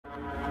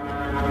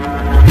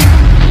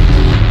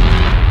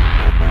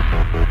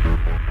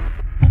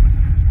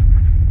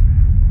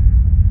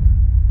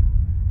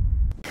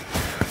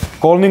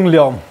calling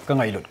liom ka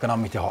ngai lut kana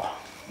mi te ho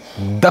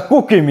daku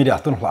ki media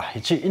tun hla hi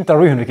chi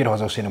interview hin ki ho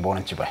zo sin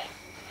bon chi bai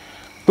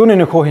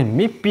tunin ko hin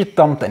mi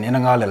pitam tan ina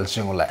nga lel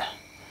singula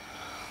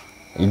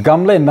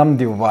gamle nam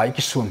diu wai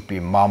ki sun pi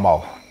mamau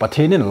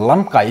pathinin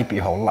lam kai pi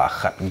ho la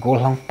khat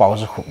golang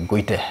Paojakhup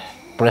Guite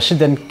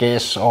president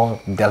KSO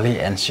Delhi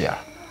NCR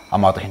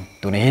ama to hin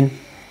tunin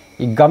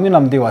i gamni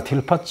nam diwa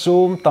thil phat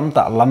chum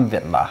tamta lam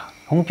vetna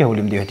hungke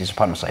holim diu ti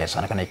phan sa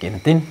sana kana ken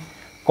tin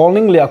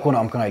calling le akuna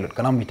am kangai lut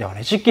kana mi te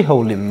hone chiki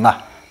holim na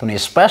tuni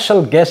special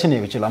guest ni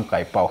which lam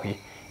kai pau hi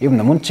im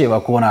namun chewa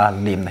kona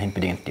lim na hin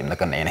piding tim na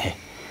kan ne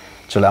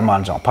chula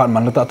man jong phan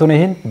man ta tuni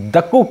hin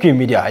daku ki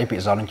media ip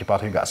zalun ki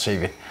pathu ga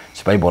save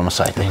spai bol ma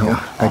sai te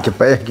ka ki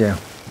pa ke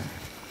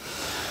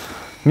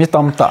mi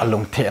tam ta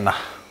lung the na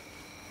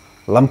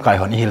lam kai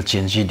hon hil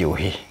chin ji diu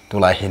hi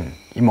tulai hin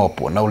imo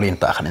pu no lin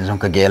ta khan jong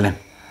ka gelen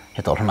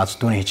he tol na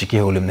tu ni chiki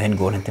holim nen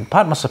go nen tin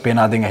phat ma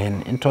sapena dinga hin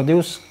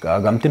introduce ka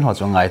gamtin ho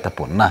chongai ta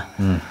pun na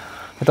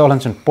he tol han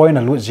chun point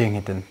na lu jing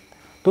hitin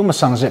tu ma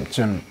sang jep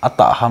chun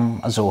ata ham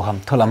azo ham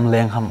thulam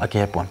leng ham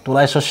ake pon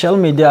tulai social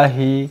media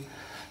hi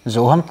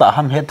zo ham ta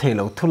ham he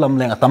thelo thulam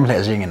leng atam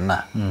le jing in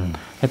na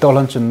he tol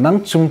han chun nang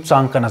chung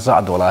chang kana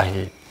za dola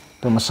hi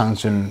tu ma sang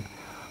chun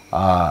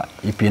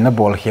ipina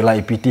bol khela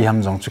ipt ham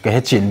jong chu ka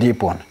he chin di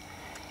pon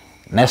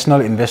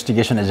National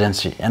Investigation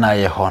Agency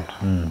NIA hon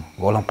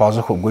golang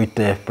Paojakhup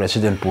Guite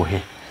president pu hi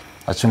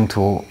achung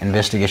thu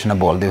investigation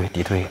bol de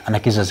ti thui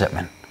anaki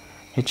jajamen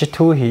hi chi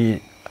thu hi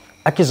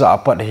akiza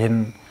apat hin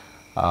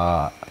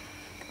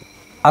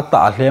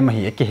ata hlem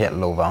hi eki he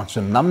lo wang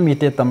chun nam mi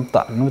te tam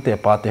ta nu te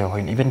pa te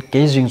hoin even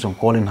kejing jong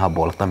kolin ha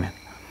bol tamen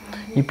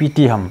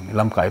ipt ham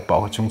lam kai pa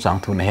chung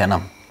chang thu ne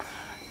henam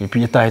ipi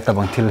tai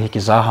tabang thil hi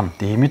ki za ham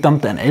ti mi tam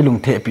ten elung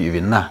the pi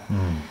win na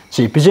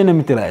chi pijena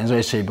mi tela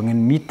enjoy sei bangin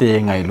mi te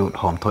ngai lut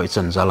hom thoi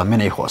chan zala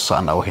mene ho sa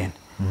na hen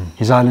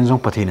hi zalin jong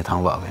pathi ne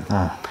thangwa wen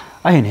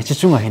a hin hi chi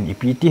chunga hin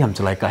ipi ti ham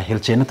chalai ka hil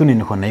chen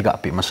tunin khon nei ga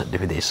pi ma sa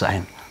de sa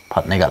hin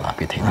phat nei ga la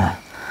pi theina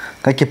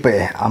ka ki pe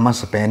ama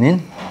sa penin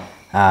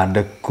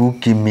the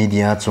cookie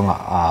media chunga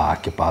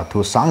ki pa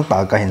thu sang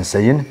ta ka hin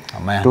sein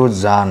tu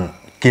jan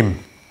kim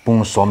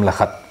pung som la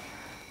khat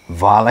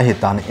wala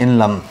hitan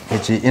inlam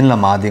hi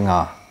inlam adinga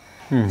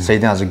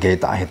seidang zu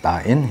Guite hita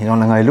in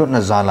hinong ngai lut na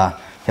zala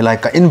helai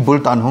ka in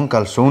bultan hong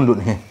kal sung lut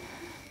hi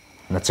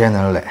na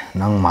channel le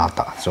nang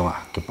mata chunga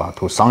ki pa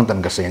thu sangtan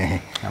ka se ne he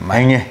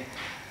mai nge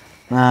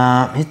na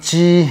hi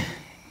chi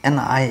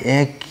NIA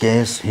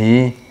case hi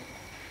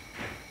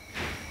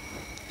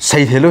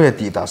sei thelo he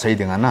ti ta sei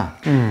dinga na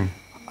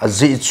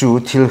azi chu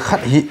thil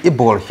khat hi I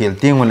bol khel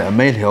ting le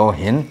mai leo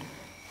hin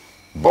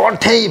bol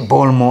thei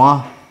bol mo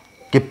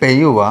ki pe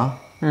yu wa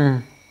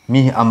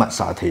mi amat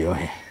sa theo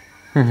he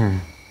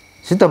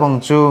sitabang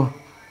chu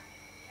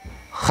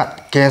khat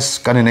case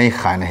kan nei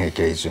khan he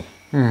ke chu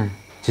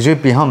chi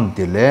pi ham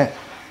ti le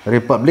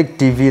Republic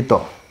TV to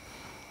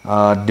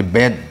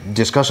debate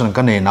discussion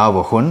kan nei na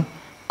wa khun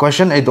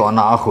question ai do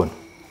na a khun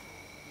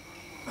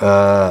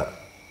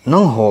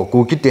nang ho ku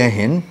ki te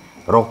hin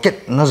rocket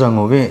na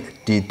jangowe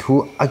ti thu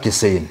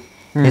akisein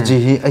he ji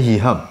hi a hi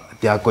ham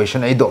tia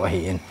question ai do a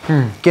hi in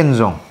ken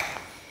jong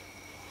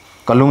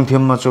kalung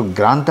thiam ma chu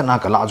grant na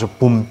kala chu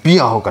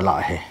pumpia ho kala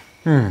he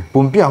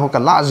pumpia ho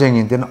kala jeng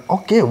in ten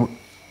okay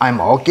I'm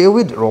okay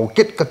with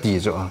rocket ka ti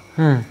jo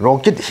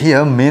rocket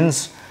here means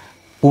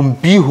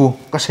pumpi hu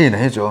ka sei na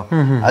he jo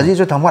aji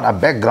chu thamwat a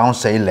background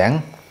sei leng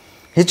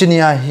hi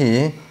chinia hi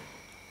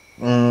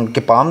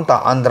ke pam ta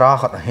andhra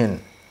khat hin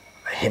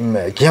him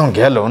kyong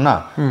gelo na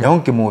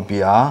yong ki mu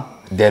pia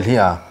Delhi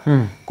a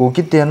ku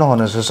ki te no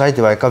na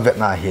society wai ka vet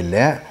na hi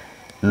le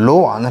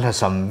law an la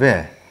sambe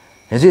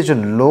he ji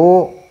chun law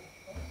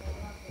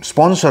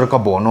sponsor ka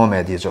bono me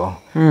di jo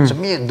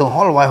chmi do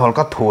hol wai hol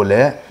ka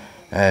thole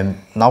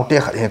naute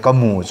khat he ka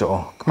mu jo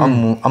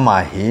amu ama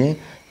hi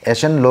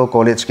Asian Law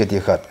College ke ti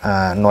khat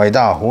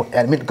Noida hu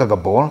admit ka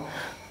bol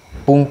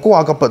pung ko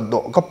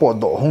ka po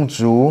do hong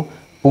chu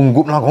pung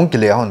gup na hong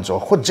kile hon jo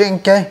kho jeng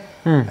ke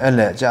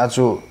ele cha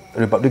chu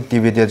Republic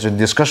TV de chu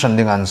discussion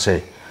ding an se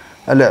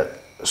ele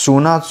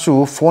suna chu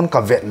phone ka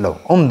vet lo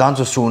dan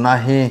chu suna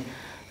hi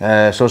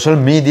social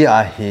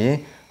media hi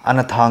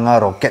anathanga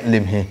rocket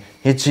lim hi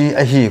hi chi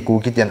a hi ku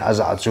ki ten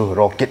aza chu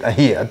rocket a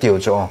hi atiu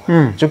cho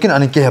chukin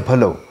ani ke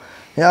phalo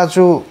ya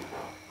chu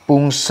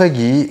pung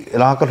sagi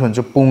la ka thun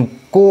chu pung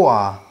ko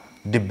a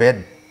debate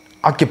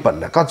akipat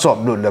la ka chop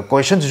lu la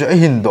question chu a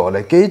hin do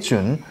la ke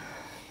chun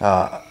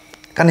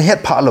kan het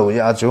phalo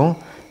ya chu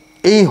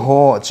a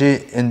ho chi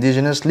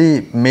indigenously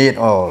made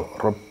or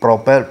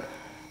proper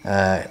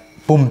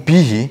pumpi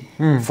hi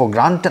for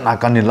granted na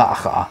kan la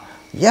kha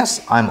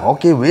yes I'm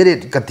okay with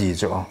it ka ti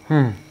cho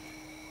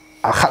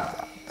a khat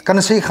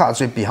kan sei kha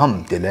chu pi ham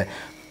tele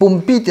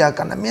pumpi tia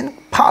kan men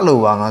phalo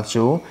wanga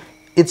chu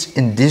it's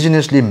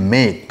indigenously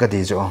made ka ti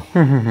cho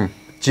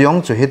chiong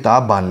chu hita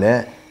ban le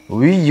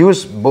we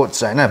use both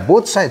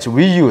sides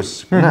we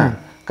use na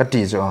ka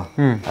ti cho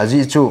aji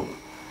chu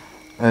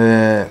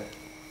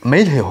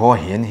mail he ho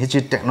hin hi chi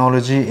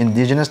technology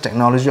indigenous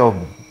technology of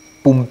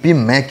pumpi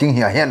making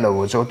hi he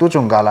lo cho tu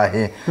chung gala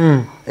hi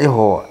e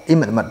ho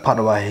imat mat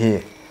phatwa hi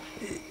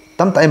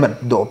tam tai mat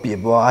do pi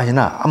ba hi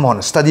na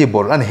amon study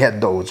board an head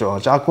do cho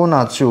cha ko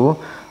na chu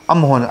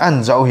amon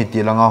an zau hi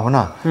ti langa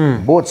hona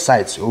both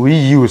sides we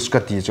use ka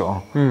ti cho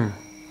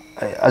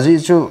aji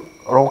chu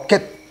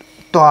rocket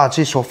to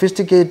chi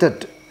sophisticated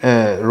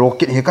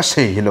rocket hi ka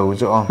sei hi lo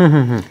cho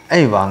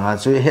ai wanga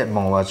chu head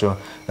mongwa chu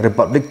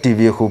Republic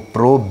TV khu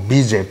pro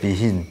BJP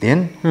hin tin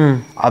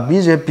a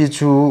BJP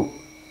chu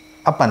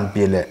apan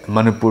pile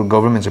Manipur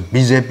government chu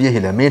BJP hi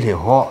la me he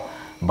ho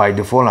by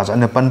default as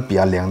an pan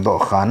pia leng do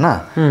khana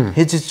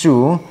hi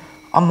chu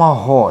ama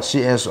ho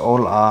KSO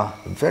la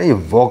very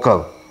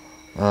vocal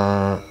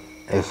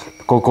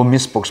Kokomi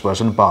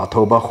spokesperson pa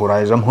thoba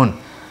khurai jam hun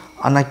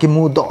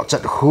anakimu do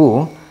chat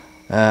khu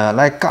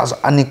like kas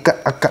anikat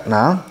akat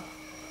na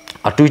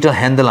a Twitter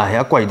handle la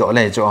he kwai do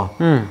le cho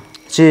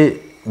chi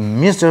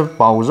Mr.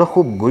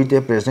 Paojakhup Guite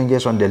President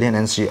case on Delhi and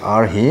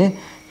NCR he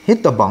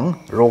hit the bang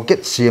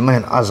rocket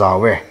siman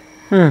azawe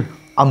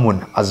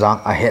amun azang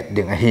ahead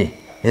ding a hi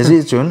hezi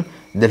chun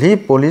Delhi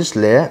police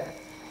le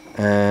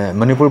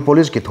Manipur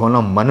police ki thona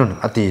manun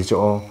ati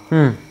cho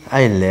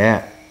ai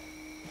le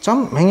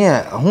cham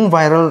henge hung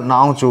viral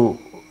now chu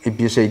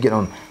episode get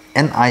on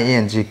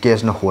NING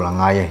case na hola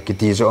ngai ki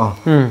ti cho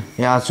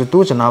ya chu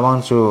tu chana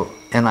wang chu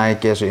NI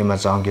case ima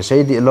chang ki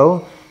sei di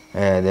lo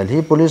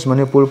Delhi police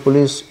Manipur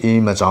police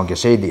ima chang ki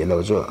sei di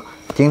lo chu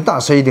ting ta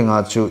sei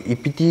dinga chu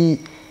ipiti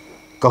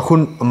ka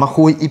hun ma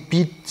khui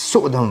ipit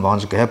so dam wang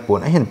chu ka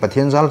pon a hin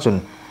pathian zal chun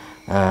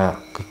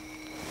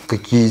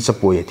ki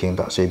sapoi ting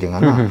ta sei dinga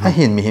na a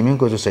hin mi himin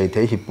ko chu sei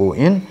thei hi po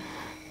in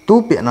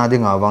tu pe na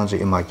dinga wang chu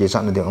ima ki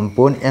sa na ding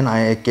pon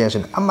NI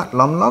case amat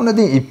lam lam na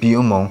ding ipi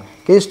umong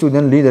ke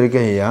student leader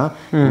ke ya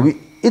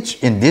it's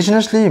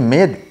indigenously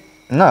made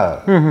na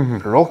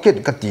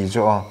rocket ka ti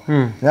jo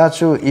ya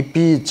chu ep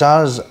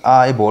charge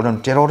I bodon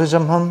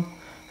terrorism ham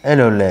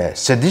elole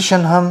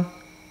sedition ham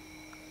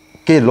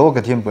ke lo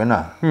ka thim pe na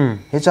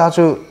he cha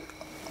chu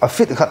a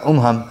fit khat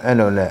ham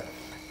elole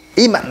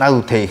imat na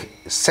u the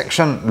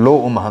section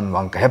law ham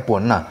wang ka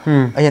hepon na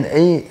ayen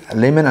a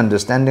layman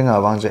understanding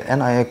awang je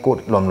NIA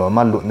code lom lom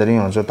ma lut na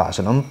ring jo ta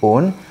san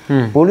pon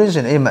police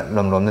in imat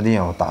lom lom na di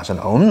ta san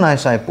nai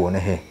sai pon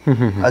he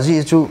aji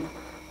chu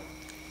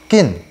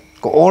kin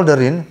ko order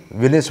in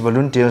village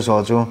volunteers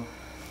also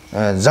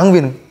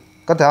jangwin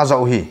ka ta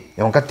zau hi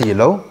yong ka ti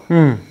lo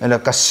ela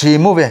ka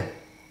simu ve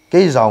ke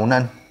zau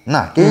nan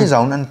na ke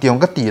zau nan tiong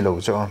ka ti lo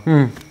cho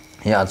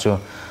ya chu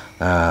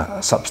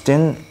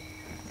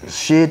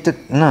substantiated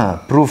na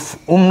proof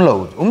lo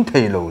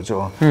thei lo cho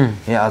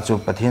ya chu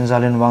pathian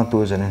zalin wang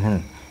tu jan hin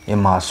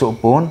ema so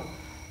pon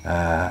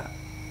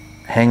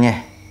henge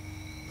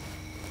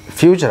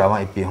future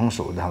awang ipi hong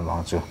so da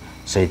wang chu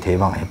sei thei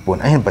wang he pon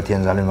a hin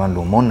pathian zalin wang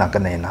lu mon na ka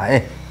nei na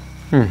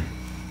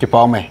ki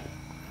pau me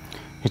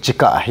hi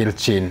chika hil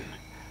chin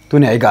tu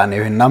ne ai ga ne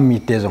nam mi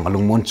te jong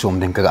lung mon chum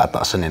ding ka ga ta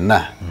sanin na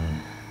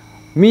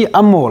mi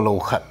amo lo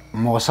khat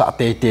mo sa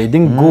te te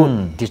ding good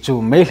ti chu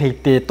me le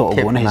te to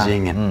bon hi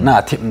jing na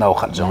thip nau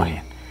khat jong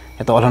hin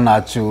he to na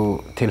chu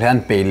thil han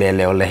pe le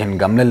le hin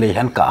gam le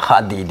han ka kha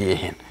di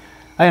hin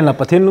ai la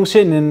pathin lung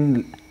sen in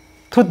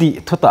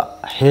thuta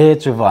he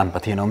chu van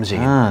pathin om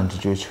jing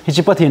hi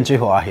chi pathin chi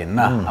ho a hin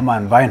na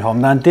aman vain hom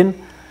nan tin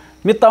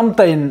mi tam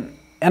ta in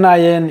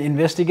NIN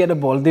investigate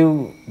bol diu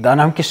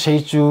danam ki sei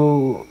chu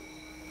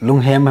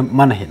lung hem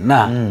man hin na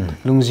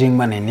lung jing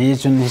man hin ni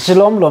chun hi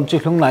chlom lom chi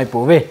lung nai po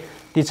ve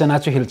ti chana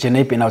chu hil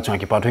chenei pinau chang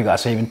ki pathui ga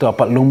sei bin to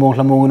pat lungmong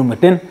hlamong nu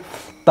matin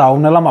taw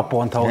na lama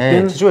pon thau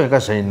tin chu ka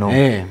sei no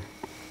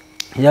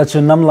ya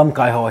chu nam lam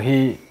kai ho hi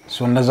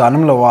sun la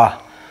janam lawa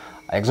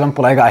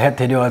example ai ga het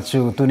thedio chu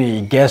tu ni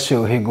gas chu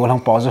hi gol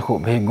hang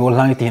Paojakhup hi gol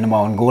hang ti ma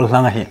on gol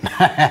hang hi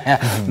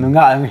nu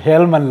nga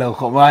hel man lo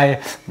kho mai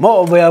mo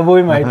boya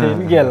boy mai the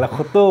gel la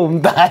khutum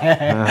ta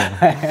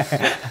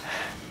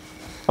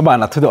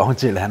abana thu do hang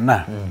chil han na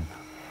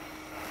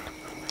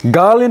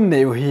Galin ne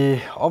hi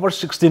over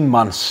 16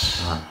 months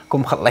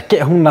kum khat la ke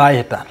hung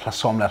nai ta la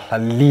som la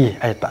li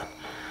ai ta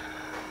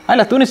ai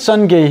la tuni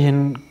san ge hin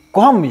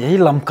kom yi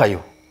lam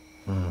kayo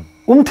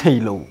thei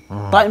lo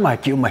tai ma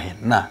ki ma hin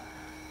na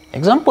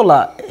example la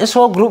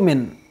SO group min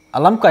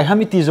alam kai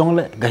hamiti jong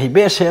le gahi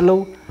be se lo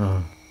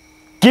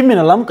kimin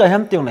alam kai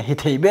ham tiong la hi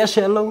thei be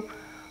se lo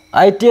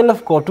ITLF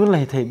kotun la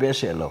hi thei be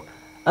se lo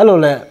alo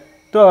le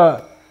to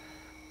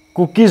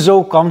Kukizo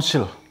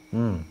Council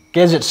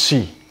KZC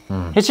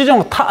he chi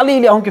jong thali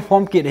le ong ki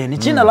form ki de ni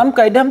chin alam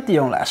kai dam ti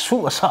ong la su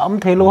asam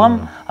thelo ham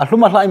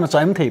ahluma hlai ma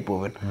chaim thei po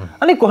wen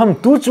ani ko ham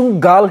tu chung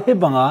gal he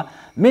banga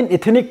min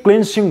ethnic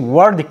cleansing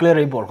war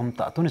declare bor khum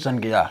ta tu ni san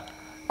ge ya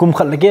kum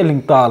khat le ge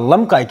ling ta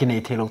lam kai ki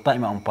nei thelo tai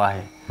ma ong pa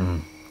he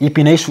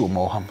ipi nei su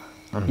mo ham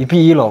ipi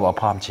lo ba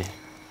pham chi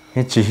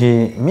he chi hi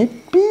mi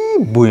pi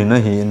bui na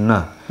hi na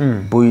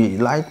bui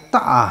lai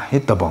ta he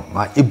ta bang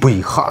ma i bui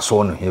kha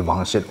so no he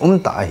wang set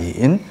ta hi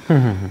in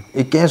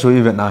I ke so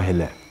I na he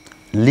le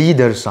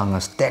leader sang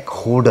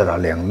stakeholder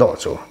aleng do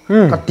cho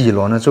ka ti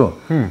lo na cho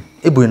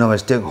I bui na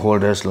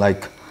stakeholders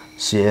like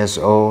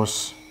CSOs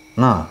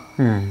na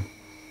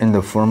in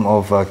the form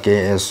of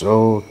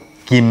KSO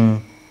Kim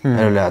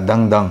là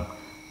dang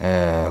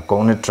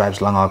Cognitive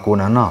tribes langa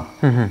kuna na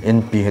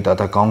NP heta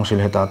ta council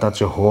heta ta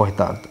chu ho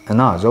heta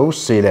na zo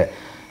se le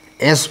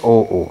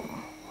SOO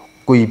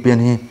kui pian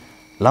hi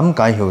lam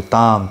kai hiu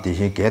tam ti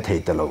hi ke thei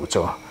ta lo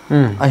cho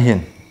a hin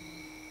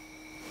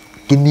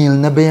kinil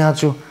na be a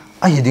chu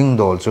a hi ding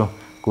dol chu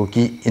ku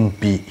ki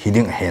NP hi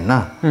ding he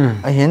na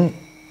a hin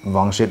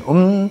wangsit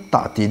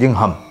ta ti ding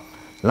ham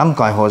lam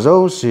kai ho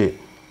zo si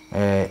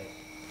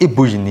i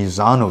bui ni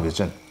zano ve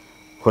chen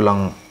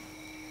kholang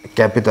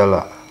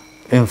capital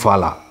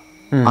infala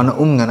ana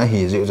ngan a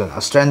hi ji chen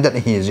a stranded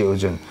hi ji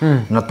chen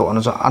na to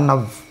na cha ana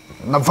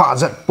na va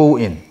zat pu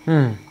in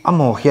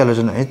amo khial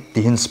chen e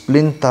ti hin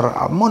splinter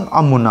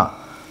amuna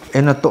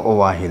ena to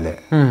wa hi le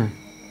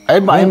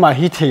ai ma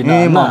hi the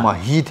na ma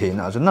hi the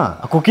na na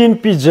kukin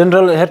pi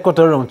general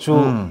headquarter rong chu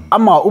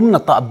ama na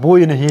ta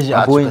boy na hi ji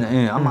a boy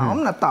ama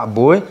na ta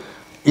boy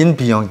in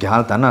piong ki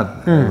hal ta na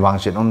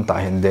wangsit ta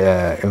hin de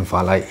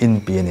infala in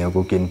pi ne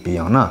kukin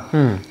piong na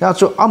ya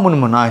chu amun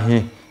mana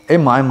hi e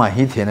ma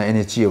hi the na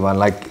eni chi wa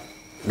like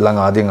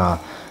langa dinga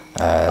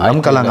lam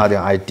kalanga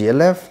dinga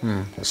ITLF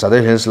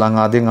Southern Hills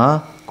langa dinga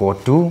ko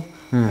tu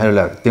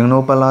hela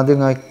tingno pala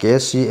dinga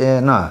KSA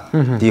na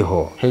ti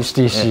ho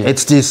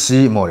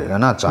HTC more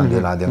na chande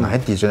la dinga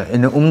heti chen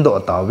in do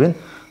tawin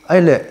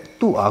aile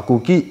tu a ku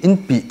ki in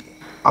pi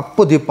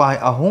apodi pai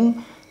ahung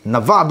na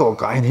va do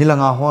ka hin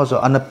hilanga ho so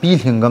ana pi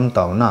hingam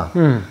taw na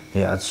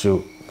he achu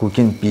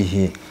kukin pi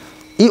hi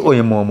i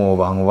oimo mo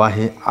wang wa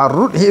hi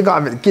arut hi ga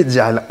kit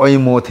jala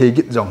oimo the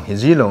git jong hi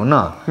ji lo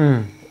na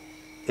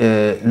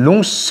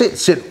lung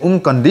sit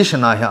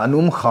condition a ha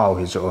an khaw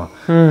hi cho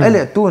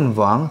ele tun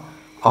wang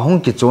ahong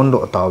ki chon do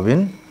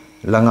tawin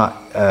langa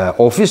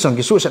office ang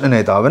ki su san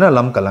nei tawin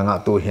lam kalanga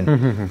tu hin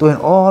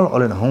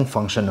all in home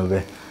function ove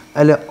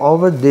ele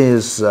over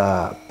this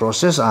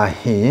process a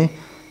hi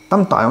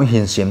tam ta yong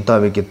hin sim ta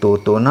we ki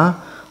to na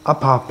a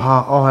pha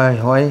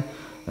hoi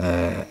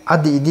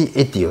adi di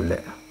etiole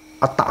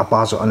ata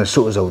pa so an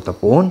su zo ta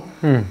pon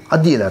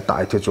adi la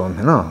tai thu chom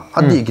na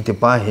adi ki te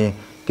pa he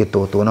ki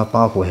to na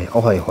pa ho he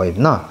hoi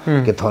na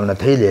ki thol na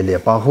thei le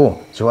pa ho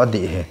so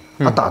adi he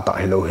ata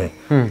hello he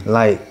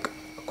like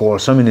call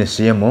some in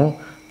CMO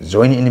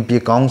join in P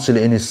council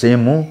in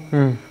CMO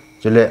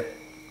chule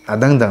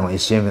adang dang i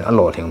CM a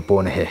lo theng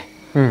pon he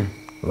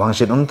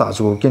wangsit ta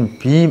chu kin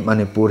P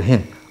Manipur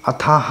hin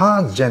atha ha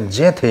jen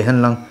je the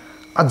hen lang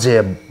a je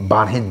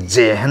ban hin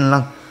je hen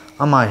lang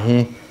ama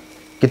hi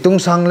kitung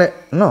sang le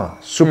no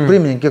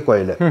supreme ke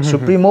koi le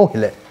supremo hi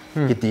le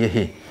kiti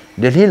hi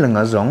Delhi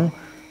langa zong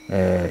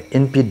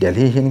NP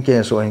Delhi hin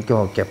ke so hin ke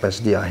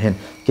capacity a hin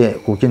ke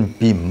kukin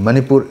P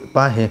Manipur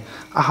pa he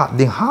a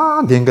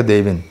ha ding ka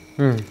devin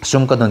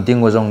sum ka dan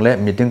ting zong le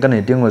meeting ka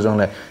ni ting zong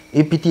le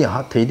EPT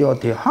ha thei dio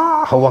the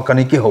ha hawa ka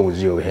ni ki ho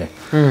jiu he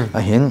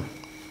a hin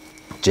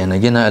chen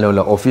again a lo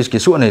la office ki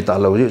su nei ta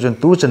lo ji chen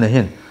tu chen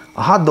hin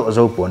a ha do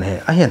zo pon he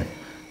a hin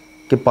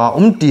ke pa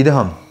ti de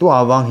ham tu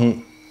awang hi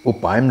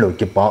upaim lo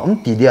ke pa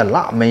ti dia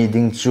la mai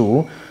ding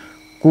chu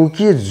ku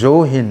ki zo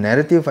hi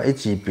narrative ai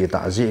chi pi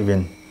ta ji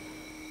win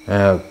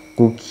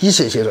ku ki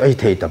se ai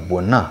thei ta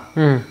bon na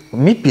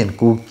mi pin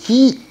ku ki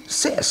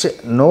se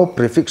no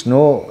prefix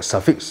no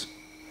suffix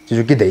chi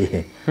ju ki dei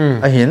he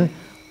a hin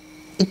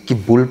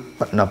ikibul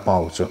pat na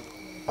pau chu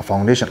a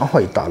foundation a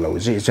hoi ta lo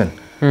ji chen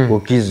ku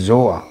ki zo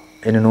a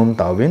enom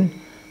tawin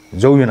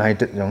zo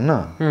united jong na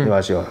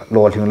wa sia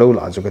lo thing lo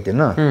la chu ka tin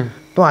na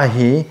to a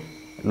hi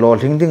lo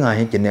thing ding a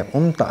hi kine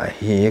ta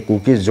hi ku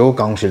ki zo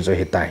council zo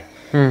hi tai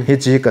hi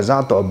chi ka za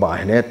to ba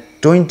le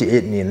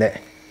 28 ni le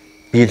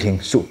pi thing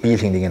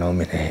ding no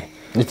me he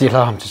ni ti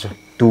la ham chu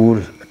to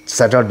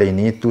Saturday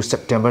ni to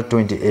September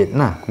 28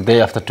 na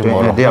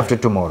day after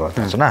tomorrow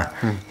so na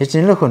hi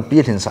chin lo khon pi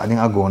thing sa ding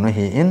a go no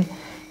hi in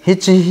hi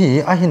chi hi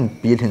a hin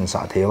pi thing sa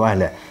the wa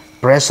le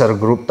pressure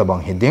group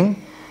tabang hi ding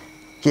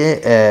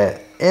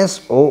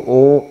KSO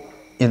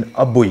in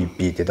abui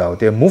pi te daw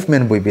te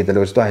movement bui pi te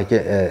lo sto ha ke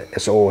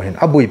SO hin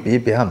abui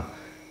pi ham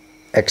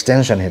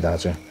extension he da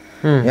chu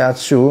ya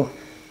chu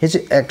hi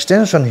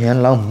extension hian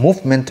la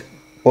movement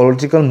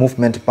political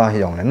movement pa hi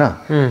yong na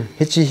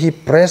hi chi hi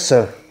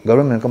pressure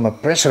government ka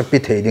pressure pi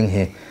thei ding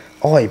hi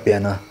oi pe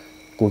na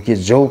ku ki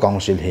zo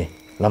council hi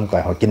lam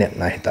kai ho kinet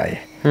na hi tai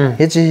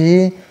hi chi hi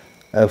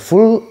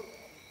full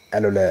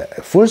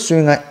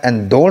swing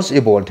endorse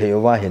ibol thei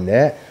wa hi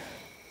le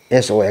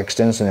SO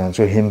extension yang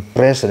chu him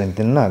president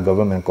na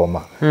government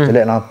koma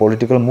chele na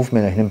political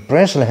movement him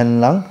president hen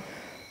lang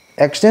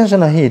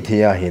extension hi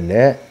thia hi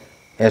le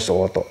SO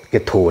to ke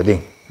tho ding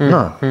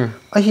na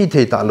a hi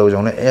thei ta lo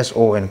jong le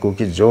SO and ku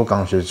ki jo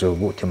council chu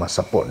bu thima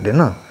support de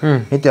na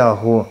hi ta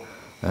hu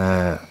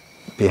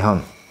pe ham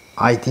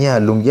idea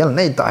lungyal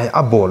nei ta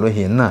a bol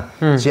hin na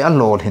si a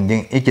lo hin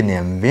ding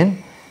ikinem win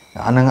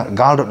ananga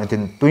gal dot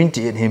tin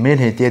 28 hi mel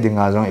he te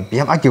dinga jong pe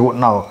ham a ki wo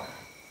now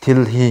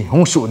til hi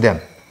hung su dem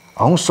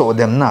ong so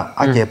dem na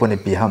a ke pon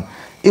pi ham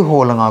I ho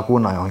langa ku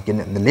na yon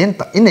kin len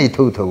ta in ei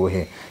thu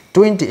he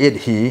 28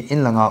 hi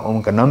in langa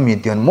om kanam mi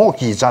tion mo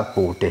ki chat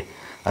pu te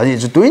ari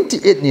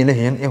 28 ni le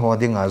hen I ho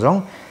ding a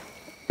jong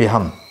pi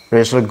ham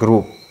racial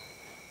group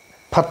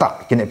phata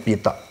kine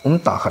pita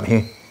ta khat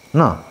hi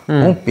na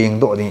ping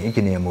do ding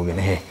ikine mu bin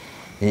he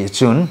I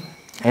chun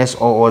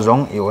SOO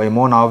jong ioi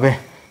mo nawe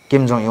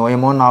kim jong ioi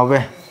mo nawe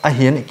a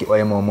hian ki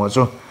oi mo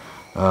chu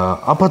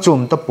apa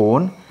chum ta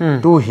pon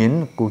tu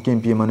hin ku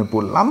kim pi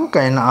manipur lam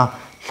kai na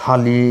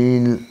thali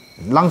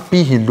lang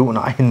pi hi lu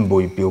na hin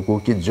boi pi ku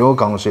ki jo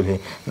council hi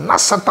na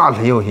sata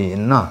leo hi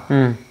na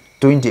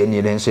 20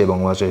 ni len se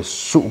bang wa che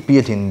su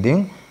pi thin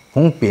ding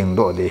hung ping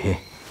do de he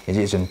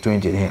ji chun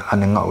 20 he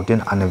an ngau ten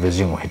an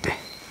vezing hi te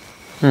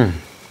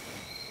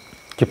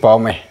ki pau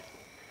me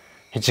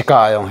hi chika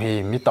yong hi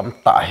mi tam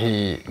ta hi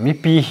mi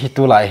pi hi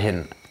tu lai hin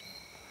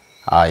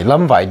ai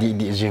lam vai di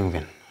jing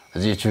vin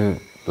ji chu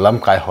lam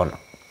kai hon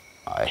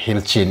hil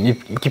chin ni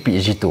ki pi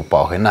ji tu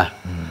pau he na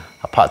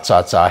pha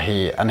cha hi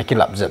an ki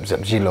lap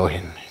zep ji lo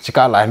hin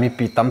chika lai mi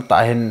pi tam ta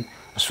hin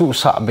su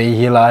sa be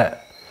hi la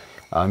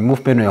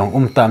movement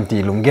yong tam ti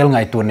lungel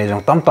ngai tu ne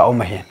jong tam ta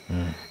ma hin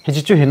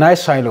hi chu hi nai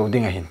sai lo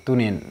ding hin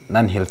tunin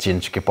nan hil chin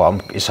chu ki pom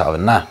isa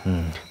na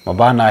ma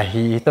ba na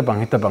hi ta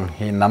bang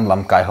hi nam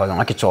lam kai ho jong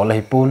a ki chol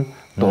hi pun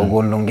to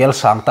gon lungel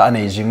sang ta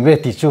nei jing ve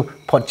ti chu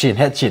phot chin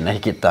he chin hi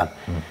ki tan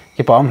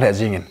ki pom le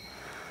jing in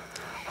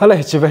hala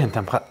hi chive hin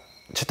tham kha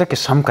chita ki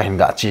sam ka hin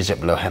ga chi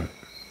jeb lo hem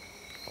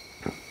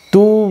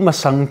tu ma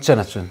sang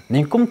chana chun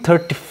ningkum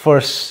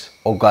 31st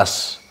August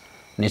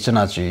ni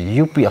chana chu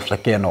UP of la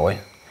ke no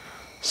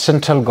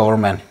central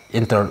government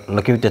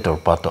interlocutor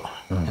pato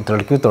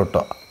interlocutor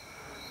to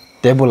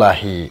tebula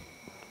hi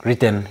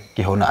written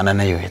ki hona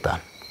anana yu hitan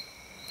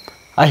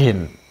ahin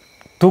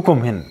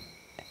tukum hin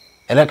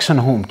election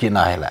home ki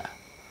na hela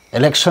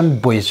election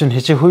boy chun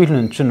hi chi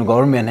huilun chun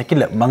government ha ki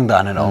le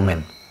mangdan an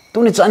omen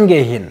tuni chan ge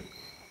hin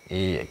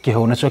ki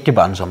hona cho ki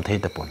ban som thei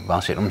ta pon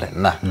bang se rum the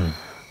na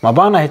ma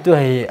ba na hi tu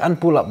hi an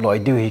pull up loi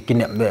du hi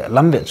kinem de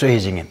lambe cho hi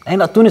jingin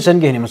aina tuni chan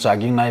ge ni ma sa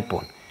ging nai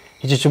pon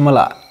hi chi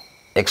chumala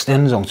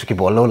extend jong chu ki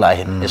bolo lai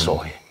hin eso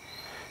hi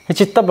hi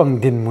chi tabang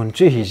din mun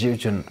chu hi ji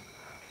chun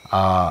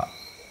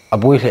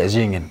abui le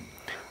jingin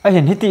a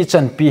hin hiti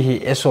chan pi hi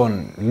eson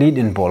lead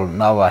in ball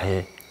nawa he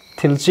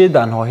thilchi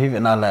dan ho hi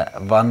na la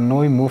van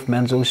noi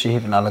movement zo si hi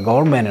na la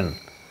government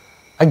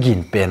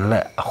agin pen la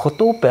a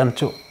khoto pen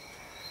chu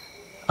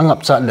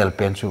angap cha lel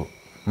pen chu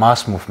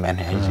mass movement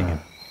he jingin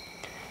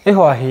e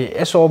ho hi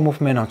eso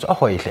movement on chu a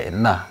hoi le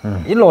na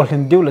I lo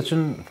hin diu la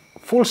chun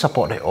full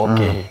support he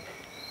okay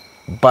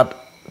but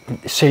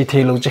say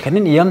thelo che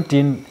khanin yam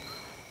tin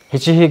hi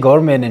chi hi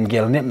government en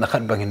gel nep na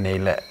khat bangin nei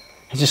le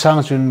hi chi sang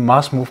chun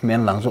mass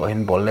movement lang zo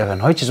hin bol le han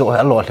hoi chi zo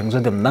a lo thleng zo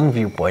dem nang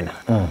view point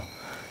na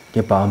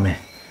ke pa me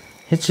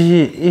hi chi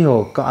I ho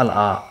ka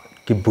ala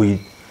ki bui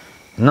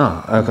na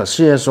ka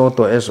CSO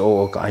to SO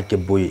ka ai ki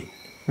bui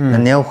na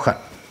neu khat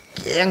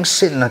keng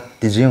sit na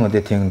ti jing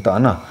de thing ta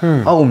na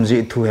a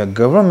ji thu he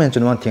government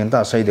chun ma thing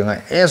ta sai de nga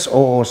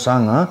SO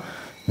sanga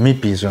mi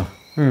pi zo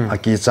a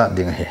ki cha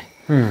ding he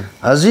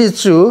aji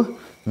chu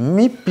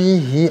mi pi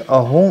hi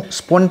ahong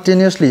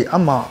spontaneously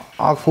ama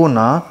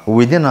akuna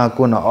within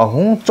akuna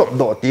ahong chop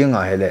do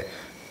tinga hele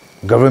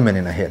government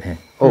in a head he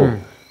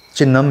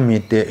chinam mi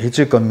te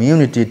hi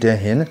community te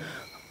hin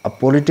a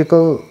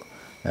political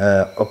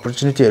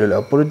opportunity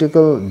a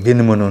political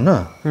dinmono na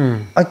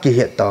a ki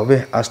het tawe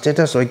a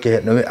status oi ki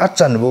het no a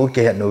chan bo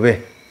ki het no we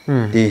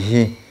ti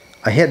hi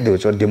a het do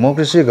cho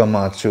democracy ga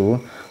ma chu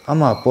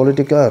ama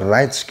political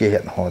rights ki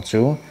het ho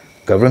chu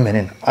government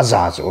in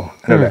azazo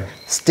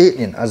state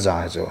in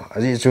azazo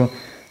aji chu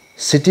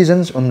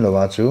citizens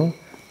lawa chu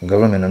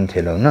government on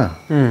thelo na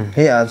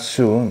he a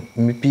chu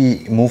mipi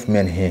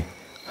movement he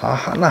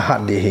ha na ha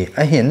de he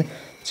a hin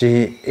chi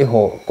e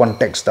ho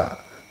context ta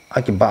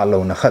a ki ba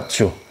lo na khat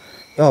chu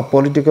yo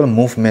political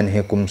movement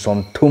he kum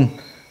som thum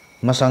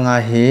masanga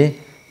he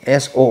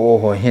SOO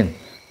ho hin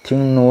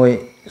thing noi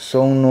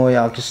song noi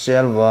a ki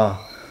selwa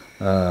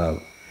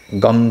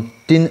gam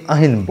tin a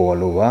hin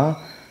boluwa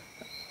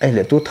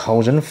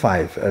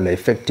 2005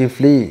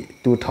 effectively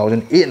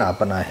 2008 na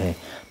pana he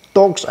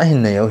talks a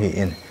hin neo hi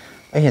in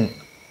a hin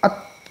at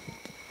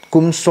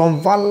kum som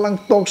walang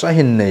talks a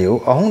hin neo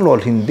a hong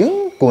lol hin ding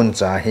kon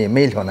cha he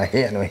mail hona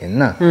he no hin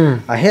na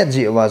a he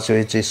ji wa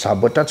choi chi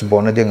sabotage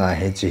bona de nga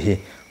he chi hi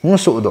mu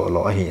su do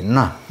lo hi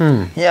na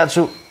ya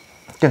chu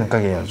ken ka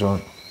ge jo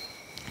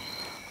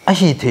a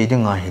hi thei de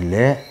nga hi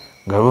le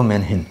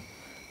government hin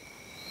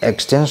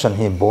extension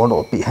hi board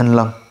of pi han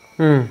lang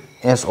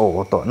SO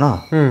to na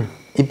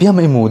ipiam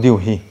I mu diu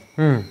hi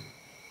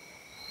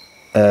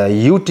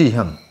UT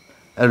ham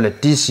ele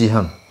TC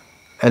ham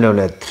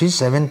ele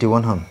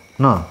 371 ham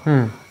na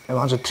e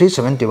wan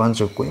 371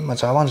 chu koi ma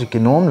cha wan chu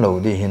kinom lo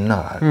di hin na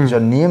jo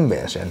niem be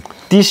sen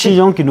TC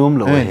yong kinom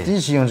lo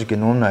TC yong chu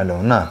kinom na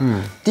lo na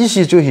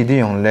TC chu hi di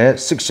yong le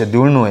 6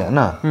 schedule no ya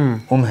na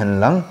hen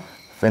lang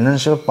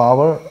financial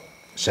power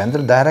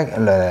central direct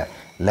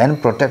land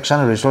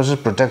protection resources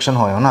protection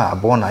ho na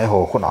abon ai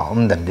ho khuna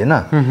dan din na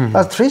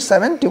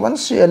 371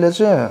 CL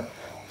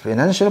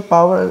financial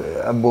power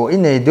bo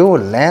in a do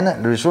land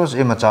resource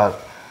imacha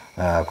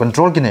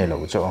control cái này là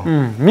chỗ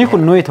mi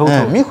khun nuôi thâu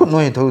mi khun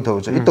nuôi thâu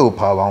thâu chỗ ít tàu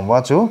phá vàng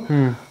quá chỗ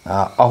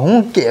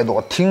không kể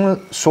đó thinh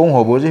sông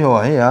hồ bố chứ hồ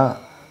ấy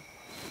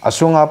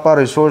sông apa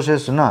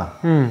resources na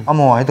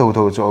amo hay thâu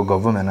thâu chỗ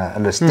government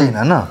là state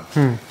na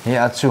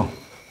hay chỗ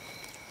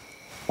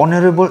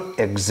honorable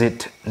exit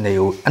này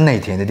anh này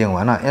thì điều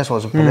mà na SO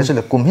policy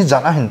là cùng hít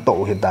giặc anh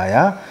tổ hiện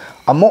tại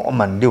amo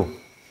man điều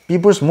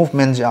people's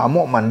movement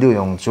amo man điều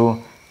yung chỗ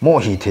mo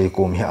hi the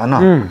cùng hiện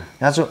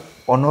na chỗ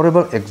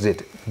honorable exit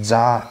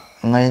za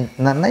ngay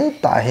na nai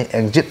ta he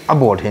exit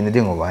abort he ni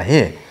ding wa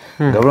he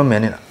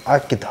government in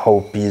akit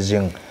how pi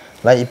jing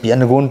lai pi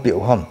an gon pi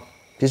hom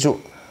ti chu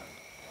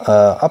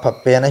apa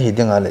pe na hi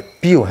ding ale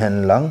piu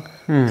hen lang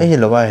e hi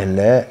lawa he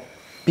le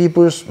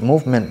people's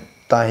movement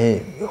ta he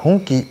hong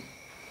ki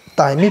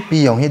ta mi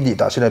pi yong he di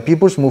ta sila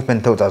people's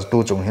movement thau ta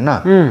tu chung he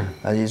na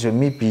a ji chu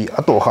mi pi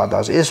ato kha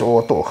ta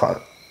SO to kha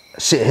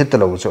se he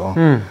talo chu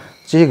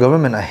chi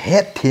government a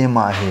head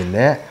thema he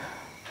le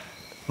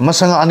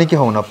masang ani ki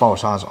hona pau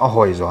sa a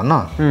hoi zo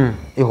na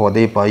I ho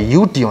dei pa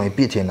UT oi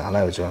pi the na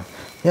la jo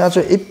ya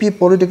so ip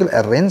political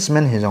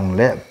arrangement he jong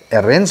le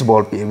arrange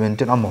ball pi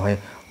event am hoi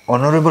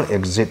honorable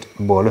exit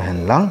ball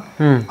hen lang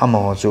am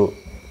ho chu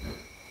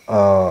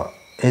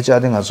he cha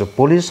ding a chu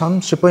police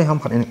ham sipai ham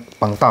khan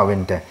pang ta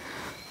wen te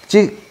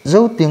chi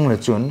zo ting le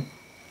chun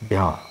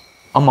bia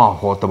ama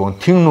ho ta bong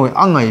thing noi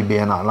angai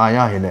be na la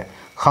ya he le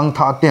khang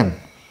tha ten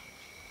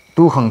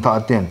tu khang tha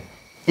ten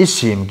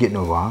isim ki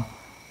no wa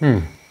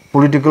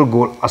political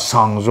goal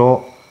asang zo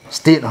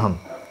state ham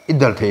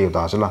idal the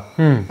ta sala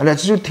ale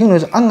chu thing no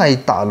angai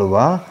ta lo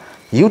ba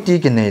UT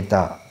ke nei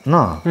ta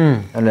na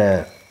ale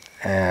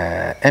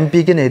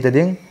MP ke nei ta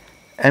ding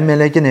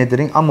MLA ke nei ta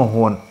ding am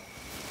hon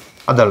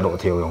adal do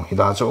theo yong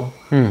hida cho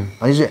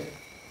ai je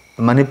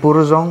Manipur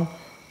zong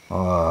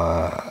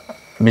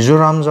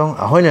Mizoram zong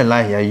a hoi le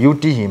lai ya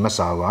UT hi ma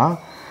sa wa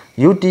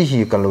UT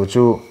hi ka lo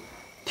chu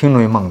thing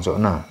noi mang zo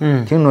na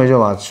thing noi zo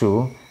wa chu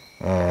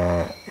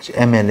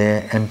MLA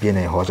MP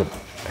này họ sẽ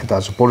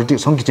ta số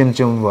politics không kịp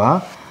chém và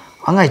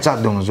anh ấy chặt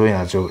đồng rồi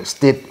à chú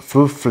state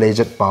full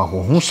fledged bảo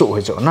hộ hung sổ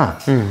hay chỗ na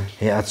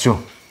thì à chú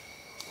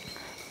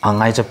anh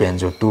ấy sẽ bên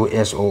chú tu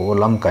SO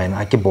làm cái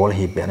này cái ball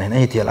hi bên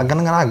này thì là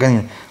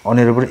gan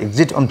honorable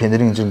exit on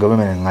pending chú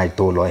government ngay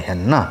to loi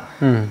hen na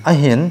anh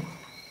hiện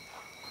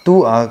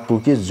tu à cụ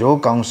cái jo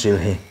council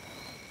hi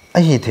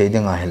anh hi thấy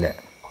được ngay lệ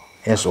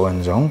SO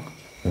anh giống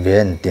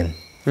viên tiền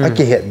anh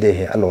cái hiện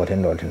để alo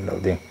thiên lo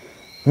đi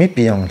mi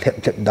piang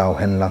thep daw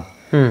hen lang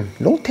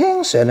lung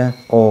theng se la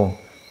o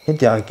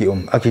hitia ki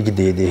aki ki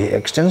de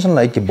extension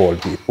like ki ball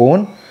pi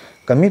pon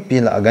kami pi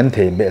la gan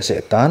the be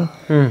se tan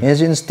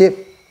as in step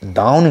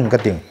down in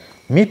kating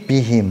mi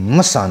pi hi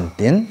masan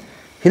tin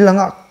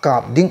hilanga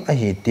kap ding a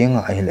hi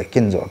tinga a hi le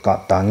kin zo ka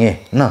ta nge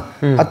na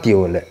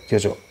atio le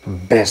jo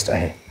best a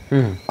he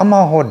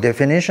ama ho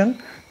definition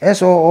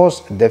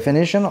SOO's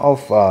definition of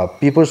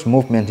people's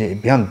movement hi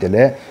biam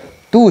tele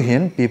tu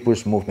hin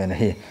people's movement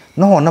hi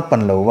no na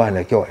pan lo wa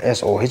le kyo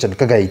SO hi chan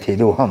ka gai the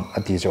do ham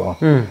ati cho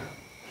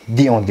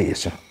di on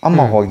this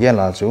amma ho ge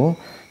la chu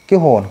ki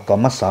hon ka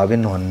ma sa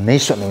bin hon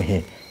nation no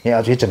hi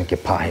ya chu chan ke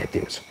pha he ti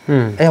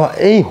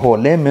e ho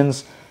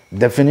lemons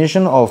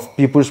definition of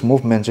people's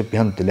movement che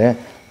pian tele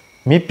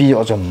mi pi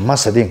o cho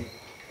masading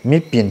mi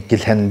pin ki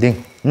landing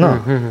no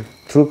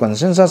through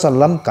consensus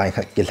lam kai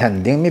khat ki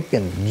landing mi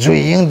pin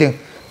juing ding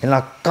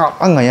ila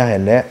kap anga ya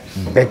hele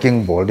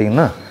backing boarding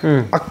na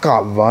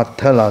akap wa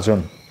thala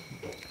chun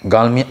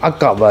galmi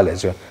akap wa le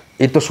chu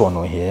ito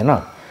sono he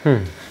na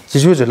chi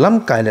chu lam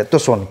kai le to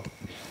son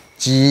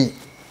chi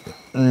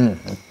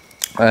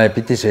ai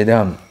piti se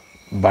dam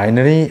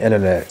binary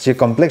ele chi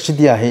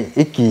complexity a he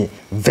iki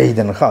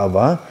veidan kha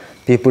ba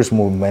people's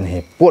movement he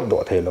pot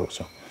do the lo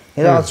so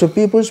ila chu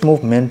people's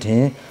movement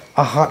he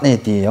a hat ne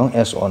ti yong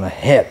as on a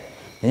head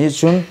ni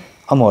chun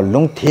amo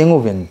long thengu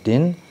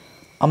ventin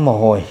ama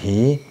ho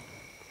hi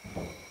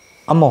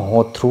ama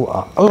ho through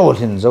a alo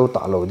hin zo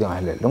ta lo ding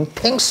ai le long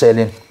theng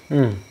selin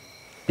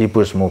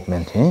people's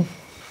movement hi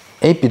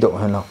e pi do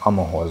han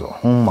ama ho zo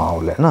hong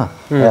mau le na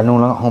ya no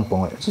lang hong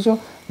pong chi cho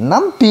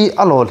nam pi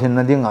alo hin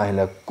na ding ai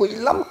le kui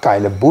lam kai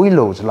le bui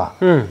lo chla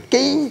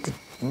ke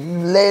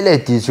le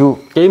ti chu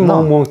ke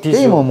mong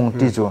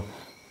ti chu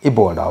i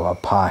bo da wa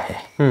pha he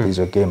ti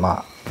cho ke ma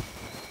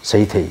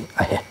sei thei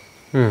a he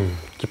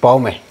ki pau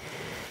me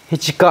hi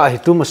chika hi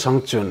tu ma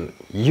sang chun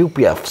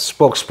UPF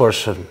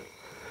spokesperson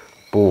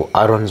pu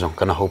aron jong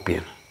kana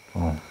hopian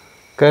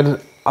kan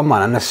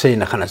amana na sei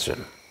na khana chun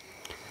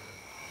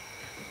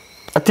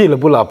ati la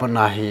bula pa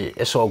na hi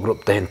SO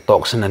group te hin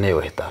talks na ne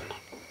we tan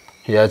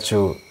ya chu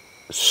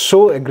so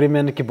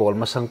agreement ki bol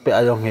ma sang pe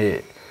ayong hi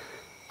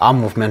a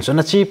movement so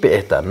na chi pe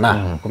eta na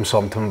kum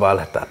som thum wal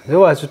hatan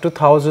jo chu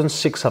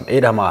 2006 sam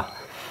 8 ama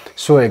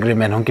so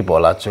agreement hong ki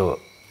bola chu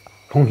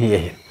hong hi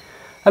hi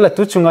ala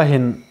tu chunga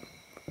hin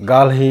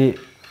gal hi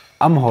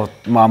am hot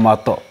mama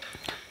to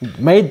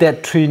made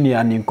that tree ni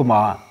aning kuma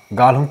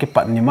gal hong ki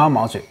pat ni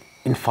mama che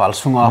infal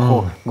sunga ho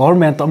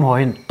government am ho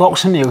hin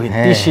talks ni hin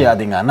tc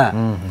adinga na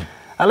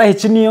ala hi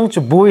chini yong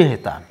chu bui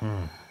hetan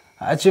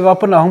achi wa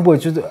pa na hong boi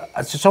chu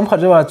som kha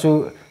jawa chu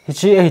hi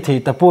chi ai thei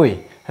tapoi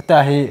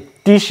hata hi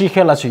TC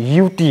khela chu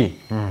UT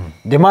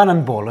demand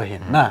an ball lo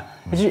hin na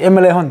hi chi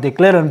MLA hon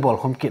declare an ball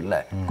khom kit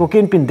la ko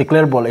kin pin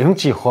declare ball hung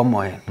chi khom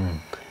mo hin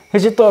hi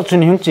chi to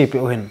chun hung chi pe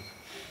hin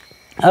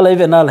alai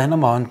ve na la na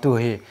ma hon tu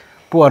hi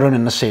puaron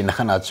na sei na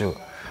khana chu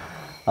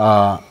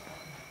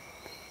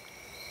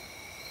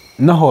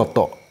na ho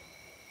to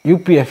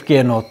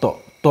UPFK no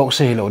to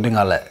sei lo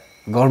dinga la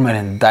government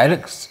and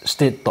direct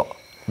state to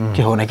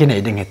ki hona ki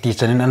nei ding he ti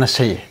chanin ana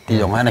sei ti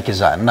yong ana ki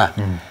zan na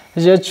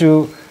je chu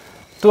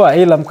to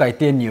ai lam kai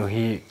ten yu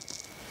hi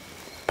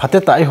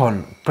phateta ai hon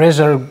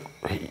pressure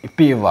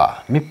pi wa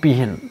mi pi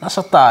hin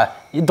asata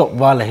I dok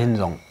wa la hin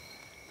jong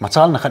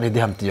machal na khat di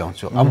ham ti yong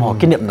chu am ho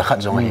kinep na khat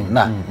jong hin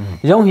na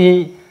yong hi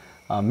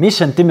mi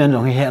sentiment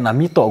jong hi he na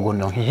mi to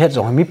gun jong hi he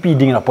jong mi pi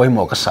ding na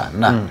poimo ka san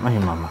na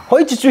mama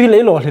hoi chi chu hi le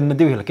lo hin na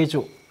diu hi la ke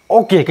chu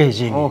okay cái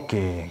gì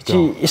okay chi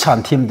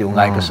isan team điều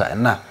ngay cái sai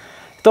na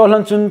to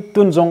lan chun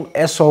tun jong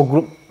SO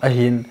group a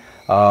hin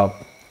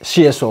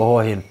CSO ho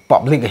hin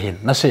public a hin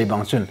na sei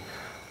bang chun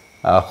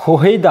kho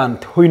hei dan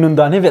huinun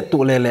dan he vet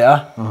tu le le a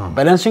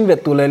balancing vet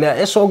tu le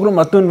le SO group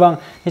ma tun wang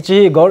hi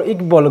chi gor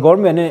ik bol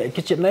government ne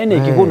ki chit nai ne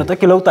ki gu na ta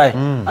ki lo tai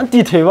an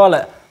ti thewa la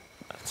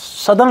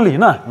suddenly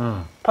na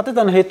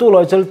patitan he tu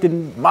lo chal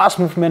tin mass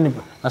movement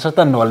na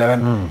satan no le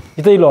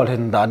itei lo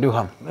hin da du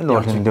ham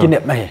ki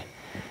nep na he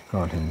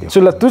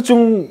so là tu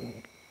chung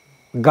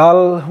gal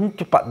hung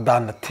ki pat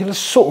dan na thil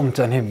so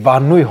chan he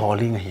vanui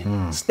holing hi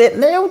state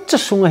neu cha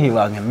sunga hi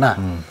wa ngen na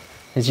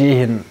ji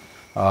hin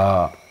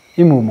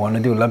imu mo na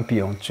diu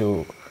lampi ong chu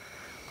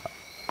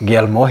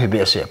gel mo he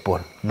be se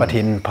pon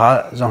pathin pha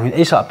jong hin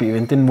isa pi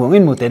wen tin muang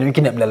in mu te ni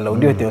kinep le lo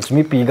diu te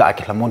mi pi ga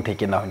ki lamon the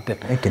ki na hin ten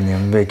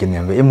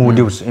kiniam ve imu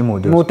diu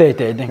mu te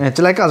te ding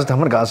chlai ka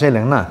thamar ga se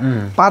leng na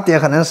pa te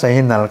khan an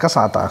sai nal ka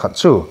sa ta khat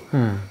chu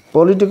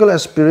political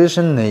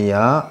aspiration ne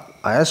ya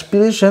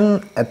aspiration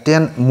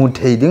attain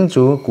muthading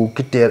chu ku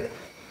kite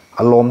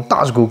alom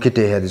tas ku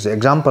kite he this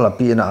example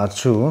api na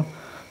chu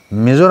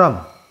Mizoram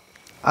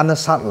ana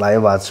sat lai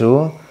wa chu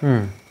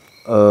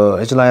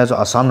ichlai chu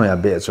Assam no ya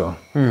be chu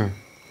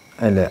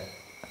ele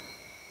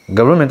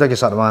government ta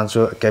ki sat wa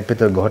chu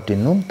capital Guwahati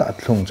nom ta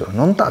thlung chu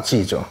nom ta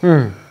chi chu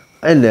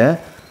ele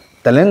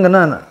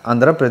Telangana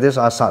Andhra Pradesh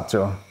a sat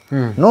chu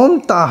nom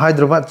ta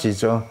Hyderabad chi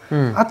chu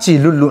a chi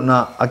lu na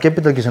a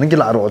capital ki san ki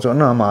la ro chu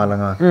na ma la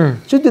nga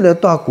chu ti le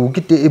to ku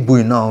ki te I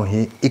bui na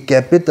hi I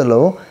capital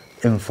lo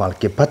Imphal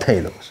ki pathai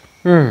lo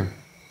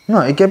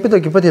na I capital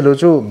ki pathai lo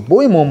chu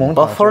boi mo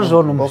buffer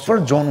zone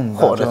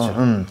ho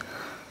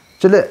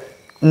chu le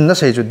na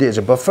sei chu de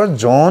buffer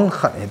zone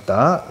khat eta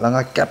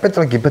langa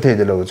capital ki pathai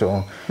de lo chu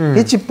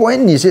hi chi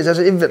point ni se cha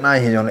se event na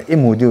hi jong I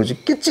mu diu chi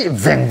ki chi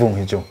veng vung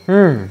hi chu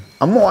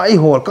amo ai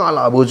ho ka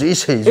la bo ji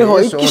sei ji ho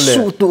ki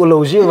su tu lo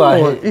ji wa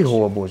I ho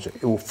bo ji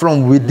from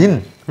within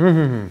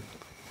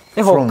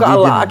ho ka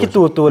la ki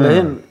tu le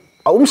hin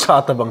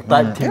sa ta bang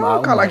type thima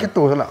ka la ki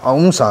tu la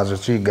sa ji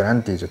chi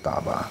guarantee ji ta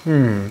ba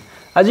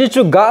aji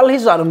chu gal hi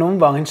za nom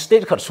bang in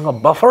state khat sunga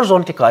buffer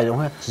zone ti kai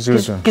jong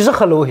ki za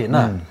khalo hi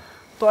na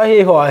to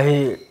ai ho hi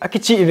a ki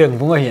chi veng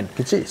bunga hin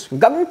ki chi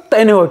gam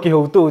tai ne ho ki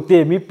ho tu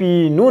te mi pi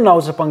nu nau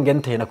sa pang gen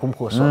the na kum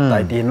kho so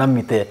tai ti nam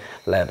mi te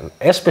la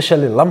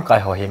especially lam kai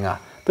ho hinga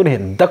tu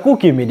hin daku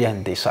ki media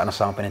hin te sa na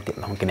sang pen ti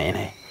nam ki nei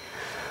nei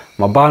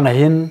ma ba na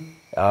hin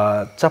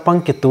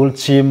chapang ki tul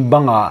chim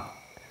banga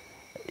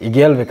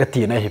igel ve ka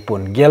ti na hi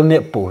pun gel ne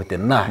pu te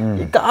na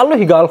I ka alu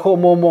hi gal kho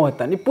mo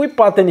ta ni pui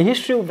pa te ni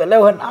history ve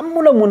le han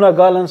amuna muna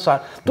galan sa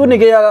tu ni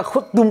ge ya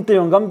khut dum te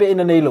yong gam be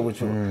ina nei lo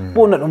chu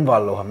pu na um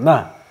wal lo ham na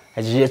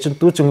ji chun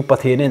tu chung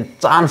pathin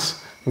chance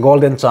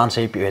golden chance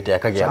ai pi te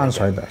ka ge chance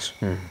hai das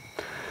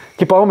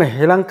ki pau me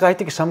helang kai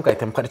ti ki sam kai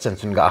them khat chan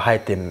chun ga hai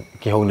tin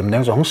ki holim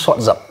nang zo hong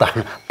shot zap ta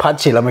phat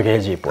chi lam ge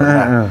ji pon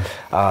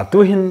na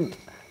tu hin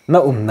na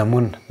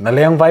namun na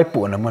leng vai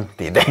pu namun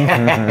ti de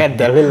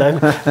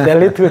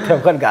dali tu them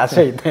khat ga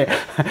sei te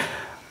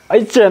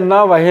ai chen na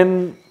wa hin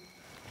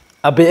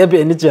abe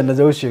ni chen na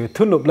zo shi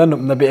thunup la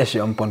nup na be shi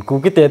am pon ku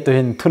ki te tu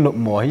hin thunup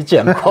mo hi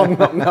chen khom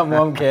ngam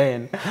mom ke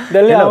hin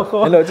dali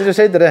hello chu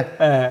sei de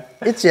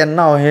I chen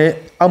now he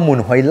amun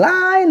hoi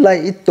lai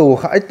I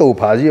tu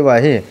pha ji wa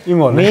he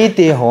mi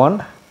ti hon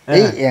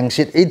ai eng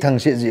sit ai thang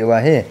sit ji wa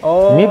he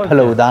mi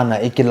phalo da na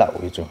I ki lau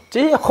chu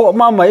chi kho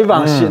ma mai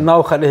wang si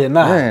nau khat he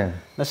na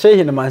na sei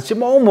hin man si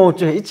mo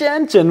chu I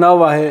chen na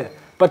wa he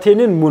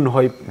pathinin mun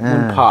hoi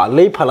mun pha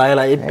lei phalai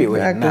lai I pi we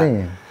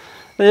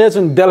na ye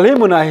chun Delhi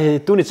muna hi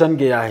tu ni chan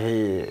ge ya hi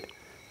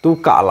tu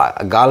ka la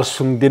gal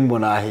sung din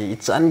muna hi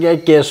chan ge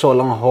KSO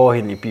lang ho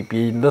hi ni pp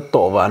na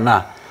to wa na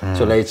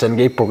so lai chan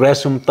ge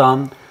progress sum tam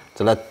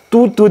chala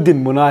tu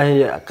din muna hi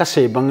ka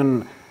se bang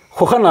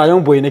kho khana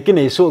yong boi ne ki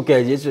nei so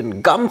ke ji chun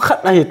gam khat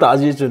na hi ta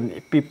ji chun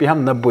pp ham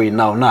na boi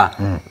naw na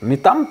mi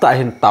tam ta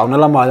hin taw na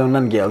lama yong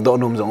nan gel do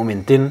nom jong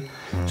min tin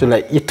so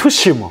lai I thu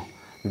simo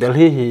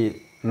Delhi hi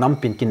nam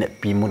pin ki ne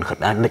pi mun khat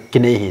an ki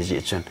nei hi ji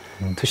chun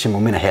thu simo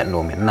min he no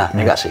min na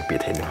ne ga sei pi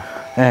thai do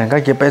ga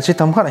ke pe chi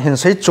tam khat hin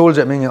sei chol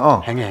je meng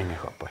hang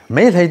kho pa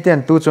me thai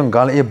ten tu chung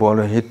gal e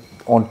bol hi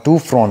on two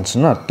fronts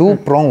na two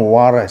prong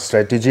war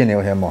strategy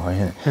ne he mo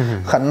he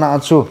khanna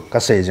chu ka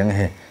sei jang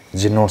he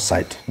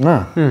genocide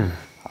na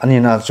ani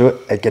na chu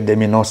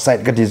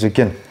academicide ka ti chu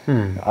ken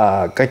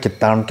ka ki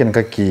term ken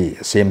ka ki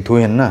same thu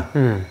hen na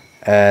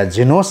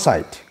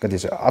genocide ka ti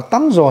chu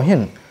atam zo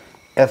hin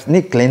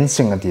ethnic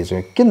cleansing ka ti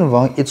chu ken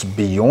wang it's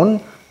beyond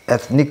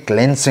ethnic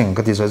cleansing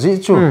ka ti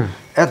chu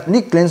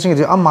ethnic cleansing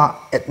ji ama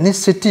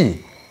ethnicity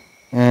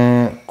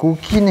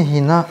kuki ne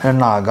hina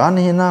naga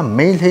ne hina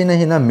male ne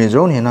hina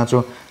mizo ne hina chu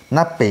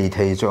na pe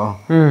thei chu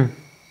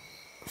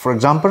for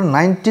example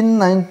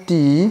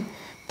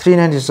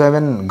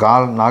 1993-97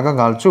 gal naga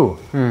gal chu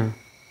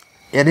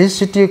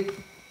ethnicity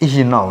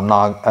hina na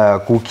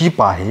kuki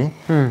pa hi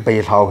pe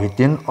thau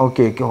hitin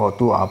okay ke ho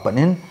tu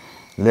apanin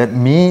let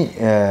me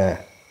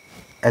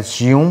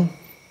assume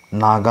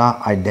naga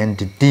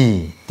identity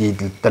ti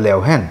taleu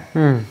hen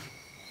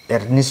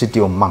ethnicity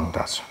of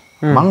mangdas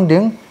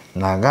mangding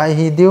naga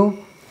hi diu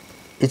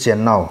ichen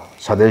now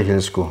Sadar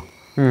Hills ko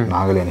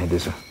Nagaland hi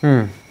dis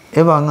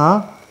ewanga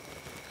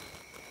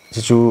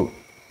chichu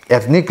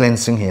ethnic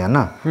cleansing hi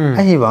na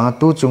hi wanga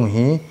tu chung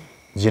hi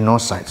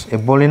genocide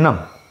ebolinam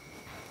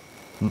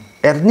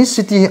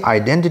ethnicity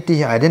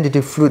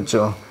identity fluid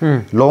cho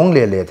long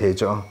le the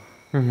cho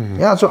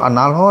ya cho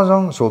anal ho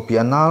jong so pi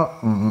anal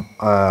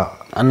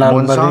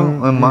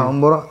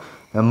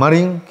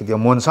maring ki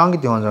monsang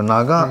ki hon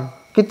naga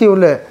ki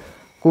le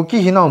kuki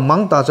hina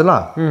mang ta chala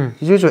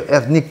ji jo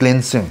ethnic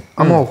cleansing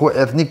amo ko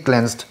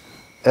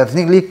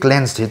ethnically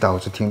cleansed hi ta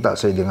chu thing ta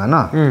sei dinga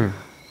na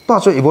to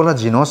cho ibola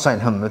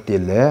genocide ham te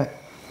le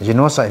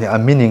genocide a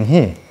meaning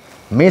hi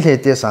me le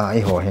te sa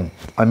ai ho hin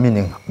a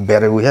meaning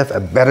better we have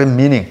a better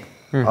meaning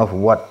of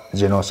what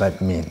genocide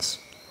means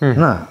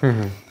na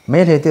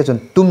me le te chon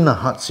tum na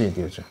hat si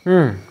ti chu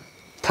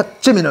that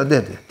chimi no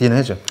de tin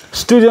he chu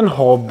student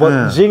ho but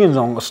jing in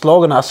jong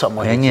slogan a sam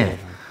mo he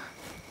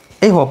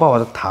ai ho ba wa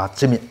tha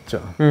chimi chu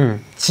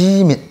chi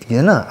mi ki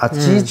na a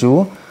chi chu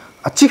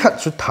a chi khat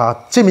chu tha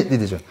chimi di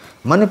chu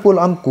manipul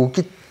am ku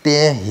ki te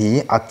hi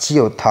a chi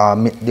o tha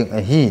mi ding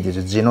a hi di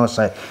chu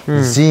genocide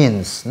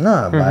genes na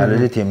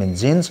biology theme in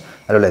genes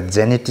alo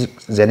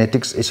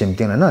genetics is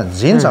something na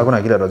genes a ko na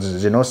ki ro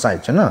genocide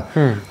chu na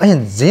a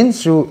hin genes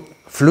chu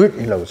fluid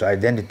hi lo chu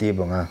identity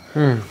bonga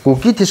ku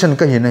ki tisan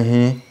ka hi na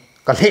hi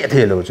ka le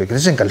the lo chu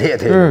christian ka le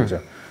the lo chu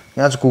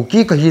ya chu ki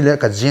ka hi le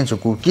ka genes chu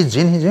ku ki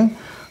gene hi jing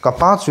ka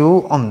pa chu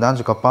om dan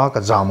chu ka pa ka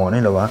jamo ne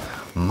lo wa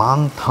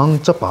mang thang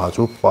cha pa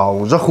chu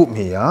Paojakhup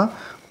hi ya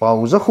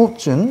Paojakhup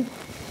chun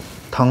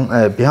thang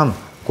biham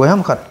koyam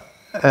khat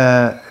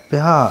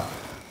biha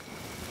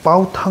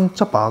pau thang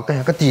cha pa ka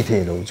ka ti the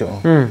lo chu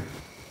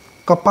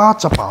ka pa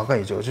cha pa ka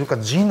chu ka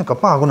gene ka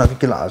pa ko na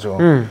ki la chu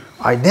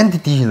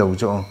identity lo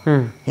chu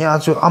ya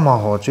chu ama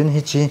ho chun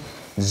hi chi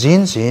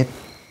gene se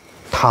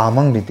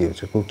thamang di te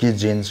chu ku ki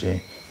gene se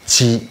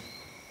chi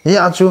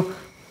ya chu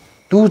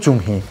tu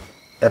chung hi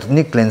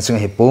ethnic cleansing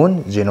hi pon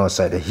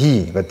genocide hi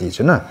ga ti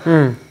chu na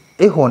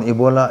e hon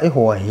ebola e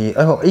ho hi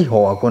e ho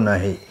ko na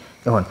hi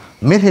e hon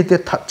me he te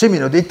that chimi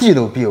no de ti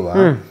lo pi wa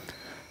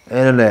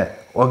e le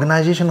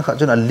organization kha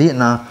chun ali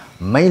na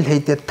mail he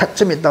te that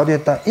chimi taw de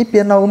ta e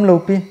pe na lo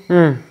pi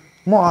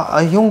mo a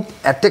yung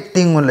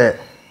attacking le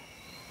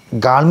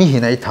gal mi hi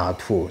na tha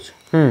thu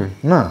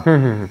na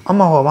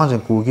ama ho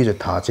wang ku ki je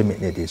tha chimi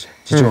ne de chi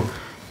chu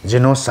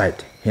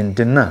genocide hin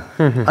tin na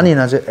ani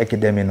na je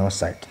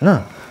academicide na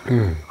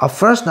a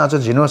first na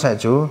genocide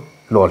chu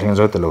lo thing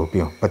zo te lo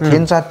pio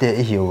pathen cha te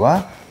hi wa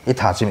I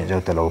tha chi mi zo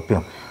te lo pio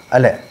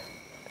ale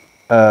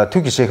thu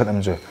ki se khat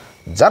am jo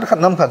jar khat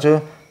nam kha chu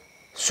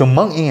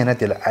sumang ing na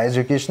te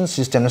education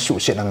system na su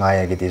se na nga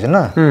ya gi ti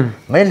na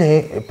mai le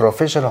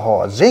professor ho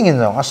jing in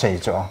jong a sei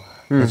cho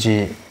ji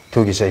thu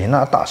ki se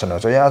hina ta sa no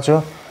cho ya chu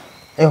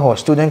e ho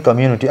student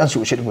community an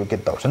su se bu ke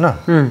taw na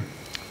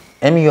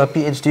MU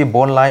PhD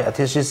bon lai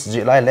thesis ji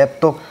lai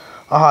laptop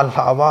a hal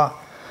ha wa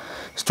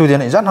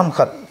student exam ham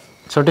khat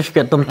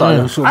certificate tum ta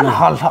yang su an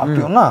hal ha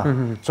pyo na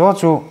cho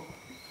chu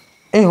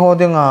e ho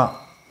denga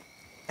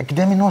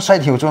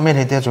academicide hiu chu me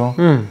le te chu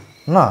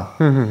na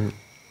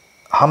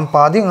ham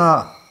pa dinga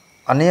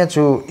ane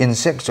chu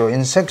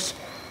insects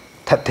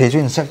that the chu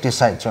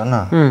insecticide chu na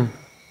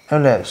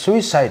ele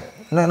suicide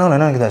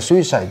na cái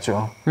suicide chu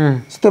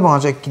step ma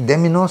chu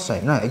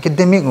academicide na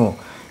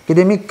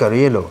academic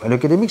career lo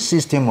academic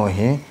system mo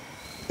hi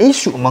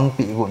issue mang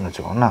pi go na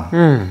chu na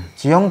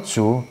chiang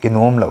chu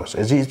kinom lo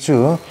ji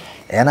chu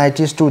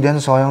NIT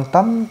students soyong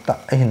tam ta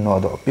hin no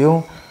do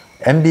pio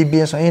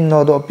MBBS in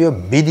no do pio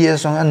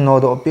BDS an no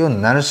do pio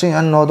nursing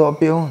an no do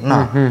pio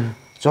na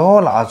cho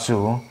la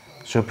chu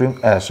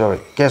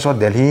KSO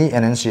Delhi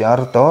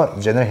NCR to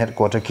general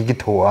headquarter ki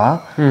thua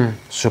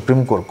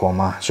Supreme Court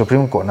koma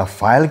Supreme Court na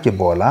file ki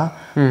bola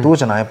tu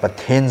chana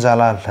pathen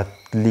jala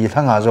li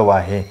thanga jo wa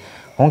he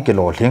hong ki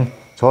lo thing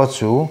cho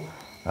chu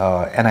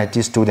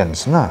NIT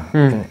students na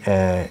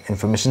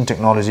information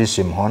technology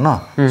sim ho na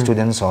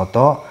students ho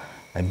to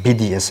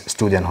BDS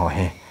student ho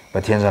he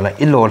pathen jala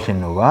ilol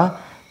hin no wa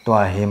to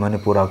he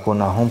manipura ko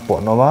na hong po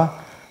no wa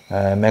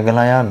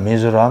Meghalaya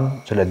Mizoram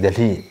chale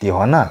Delhi ti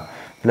ho na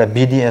là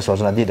BDS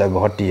or là đi đã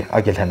gọi đi à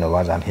cái thằng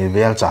nào rằng hi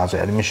vel cha cho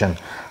admission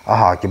à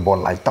ha cái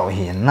bol lại tao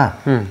hi na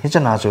hi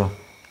chân nào cho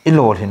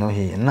ilo thì nó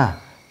hi na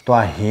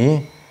toa hi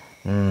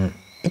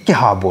ít cái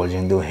hà bol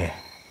riêng đôi he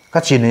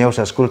các chị này ở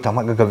school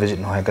tham gia cái visit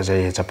nó hay cái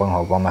gì chấp bằng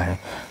họ qua mà he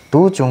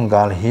tu chung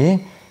gal hi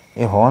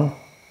e hon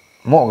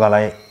mo gal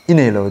lại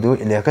inei lo du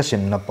ile ka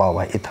sin na pa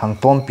wa it hang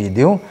tom pi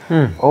diu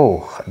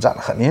oh zat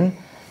khanin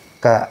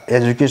ka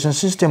education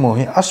system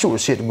hi asu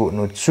sit gu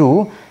nu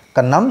chu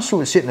ka nam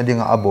su sit na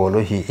dinga abolo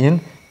hi in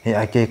hi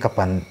ake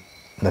kapan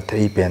na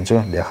thei pen chu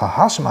de kha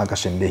hasma ka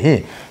sin de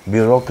hi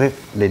bureaucrat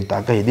len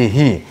ta ka hi di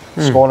hi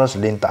scholars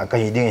len ta ka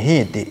hi ding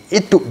hi ti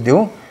itu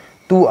diu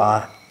tu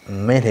a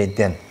me le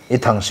ten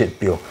it hang sit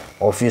pio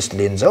office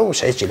len zo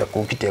sai chi la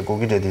ku ki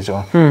te di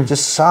zo chu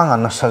sang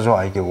an sa zo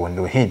ai ke won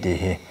do hi ti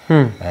hi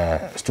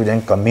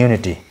student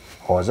community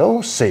ho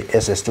zo say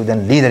as a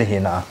student leader hi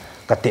na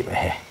ka tip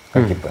he ka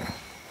ki pa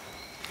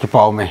ki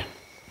pau me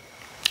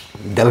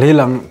Delhi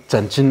lang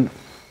chanchin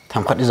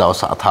tham khat izau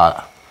sa tha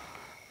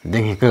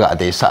ding hi ka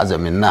de sa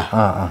jamin na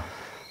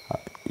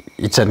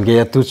I chan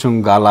ge tu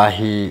chung gala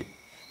hi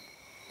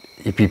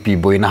EPP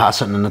boina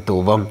hasan na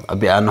tuwam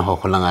abi an ho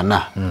khulanga na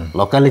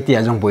locality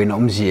ajong boina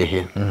umji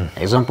hi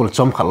example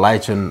chom khalai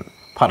chun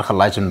phar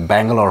khalai chun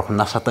Bangalore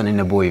khna satan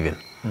in boivin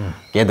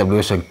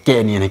KW so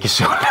ke ni ki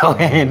so lo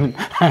hen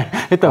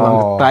ita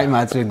bang tai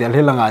ma chu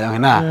Delhi langa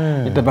jang na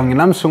ita bang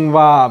nam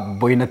sungwa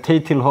boina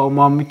theithil ho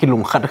ma mi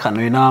kilung khat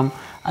khanoi nam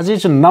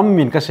aji chun nam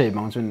min ka sei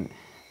bang chun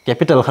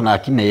capital khana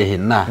ki nei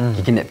hin na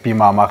ki ne pi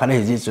ma khana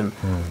hi ji chun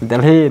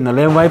Delhi na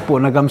le wai pu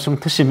na gam sung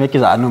thusi me ki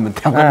za anu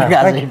mit ka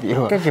ga ji bi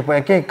ho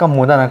ke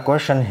kamuda na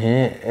question hi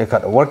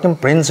ekat working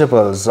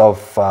principles of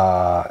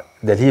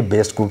Delhi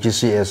based cookie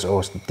KSO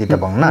tita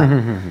bang na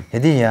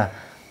hedi ya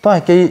to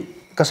ke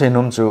ka sei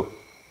nom chu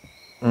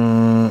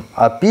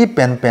a pi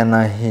pen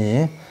na hi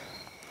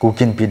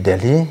cooking pi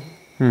Delhi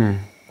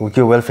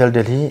cookie welfare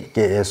Delhi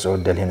KSO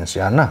Delhi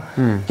NCR na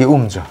ki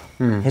jo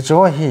hi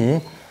cho hi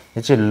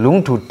ichi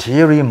lung thu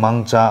theory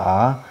mangcha a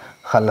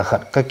khala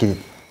khat ka ki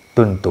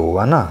tun to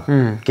wa na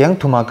keng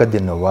thuma ka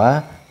din wa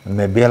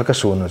me bel ka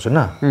sunu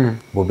chuna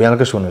bo bel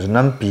ka sunu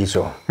nam pi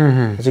so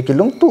ichi ki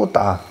lung tu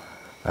ta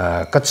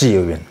ka chi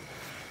win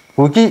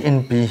puki in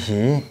pi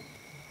hi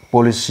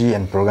policy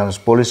and programs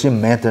policy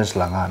matters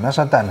langa na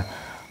satan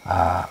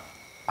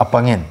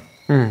apangin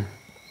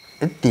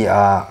itti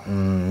a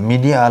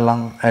media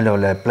lang alo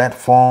le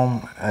platform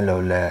alo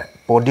le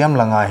podium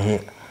langa hi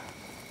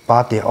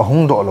party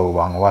ahung do lo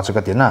wang wa chu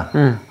ka tina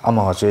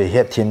ama chu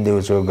he thin de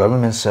chu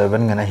government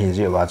servant ngana hi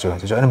ji wa chu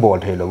chu an bol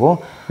thei lo bo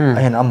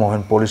ahen amo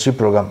hen policy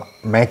program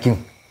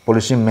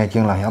policy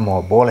making la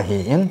amo bol hi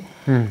in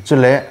chu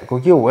le ko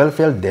ki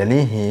welfare Delhi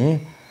hi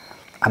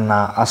ana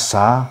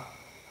asa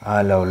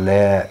alo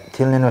le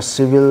thilin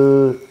civil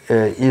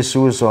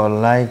issues or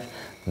like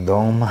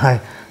dong mai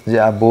ji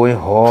a boy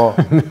ho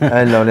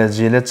ai lo le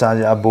ji le cha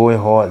ji a boy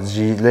ho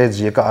ji le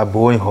ji ka a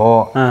boy ho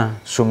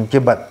sum ke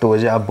bat to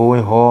ji a boy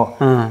ho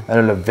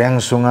ai lo veng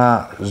sunga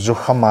zu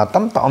khama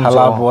tam tam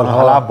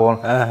hala bol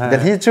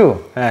Delhi chu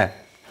ai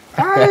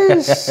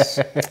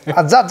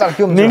a za za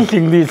kyum ning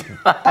ting li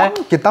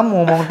ki tam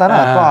mong ta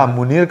na to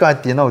munir ka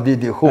ti no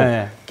di khu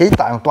ke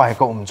ta to hai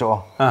ko cho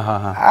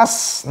as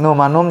no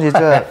manom ji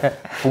che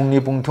pung ni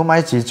pung thu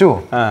mai chi chu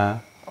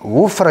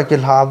ufra ke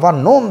lava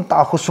nom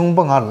ta khusung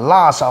banga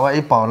la sa wa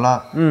I paula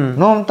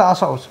nom ta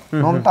sa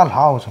nom ta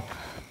hau so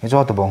ni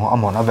jo to bong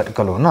amon avet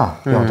kalo na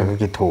yo to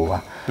ki thu wa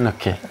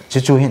okay chi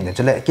chu hin ne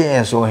chele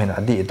KSO hin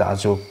adi ta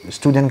chu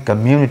student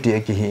community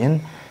ki hin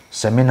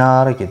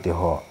seminar ki ti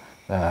ho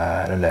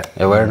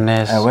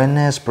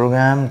awareness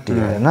program ti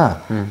na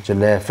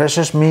chele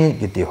freshers meet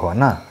ki ti ho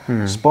na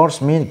sports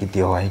meet ki ti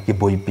ho ki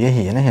boi pi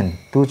hi na hin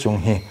tu chung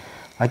hi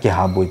a ki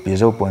ha boi pi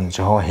zo pon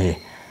cho hi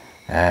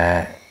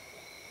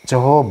cho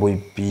bui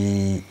pi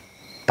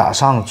ta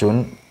sang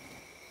chun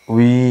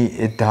we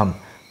itam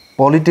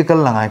political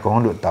langai ko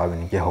hon lu ta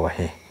win ke ho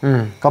he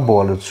ka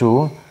bol chu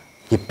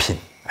ki phin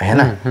ai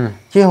na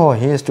ke ho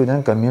he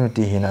student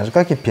community hi na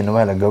ka ki phin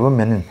wa la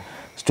government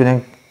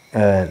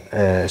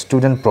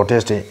student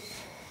protest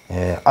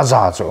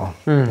aza cho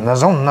na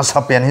zong na sa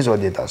pen hi zo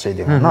de ta sei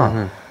de na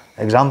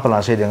example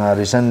a sei de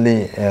recently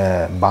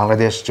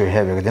Bangladesh jo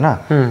have ke na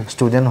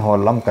student hall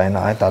lam kai na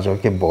ai ta jo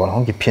ke bol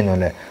hong ki phin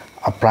le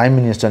a prime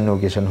minister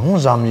location hu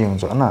zam ying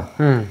zo na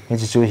ni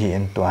chu hi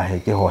en to he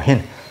ki ho hin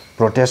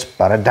protest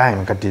paradigm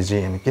ka ti ji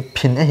en ki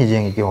phin e hi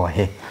jeng ki ho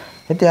he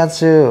hetia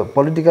chu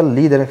political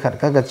leader khat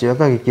ka ka che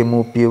ka ki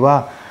mu pi wa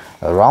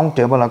round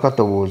table ka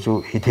to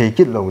chu hi thei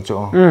kit lo chu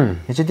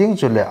hi chi ting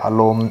chu le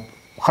alom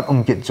khat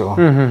kit chu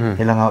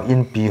hi langa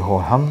in pi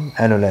ho ham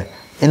elo le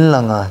in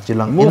langa chi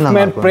lang in langa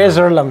movement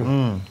pressure lang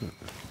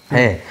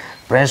hey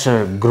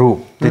pressure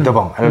group tito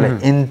bang alo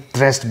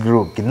interest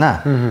group kina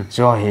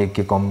so he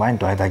ki combine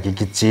to ta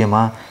ki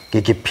chima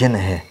ki phin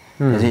he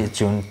ji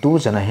chun tu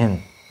jana hin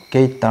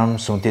ke term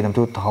sung ti nam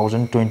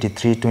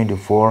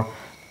 2023-24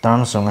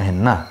 term sung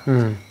hin na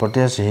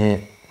protest he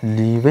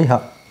li ve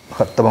ha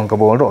khat tabang ka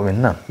bol ro wen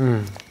na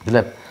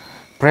le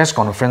press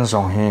conference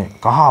song he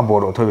ka ha bo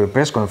ro thoi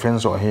press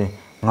conference so he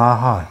nga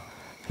ha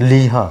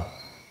li ha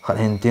khat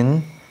hin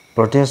tin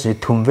protest hi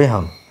thum ve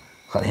ham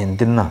khat hin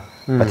tin na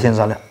pathian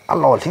zale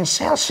alo thing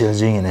sel sil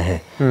jing in he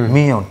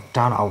mi on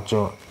turn out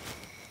cho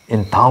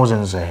in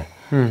thousands he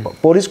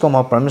police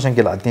koma permission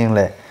ke la ting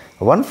le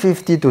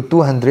 150 to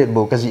 200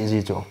 bo ka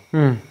ji cho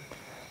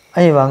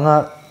ai wanga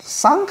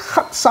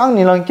sang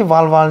ni lang ki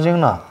wal jing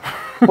na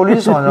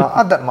police on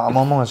adat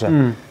ma se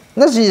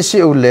na ji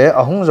si ule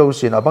ahung zo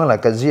sin abang la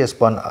ka ji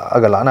spon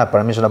agala na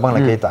permission abang la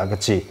ke ta ka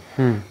chi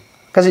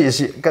ka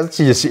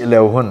ji si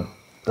leo hun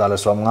za la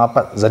som nga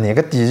pat zani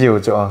ka ti jiu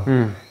cho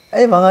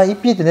ai wanga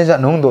ipi te ne ja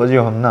nong do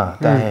jiu ham na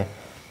ta he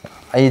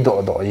ai do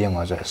yeng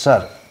ma je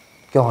sir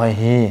kyo hai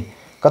hi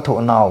ka tho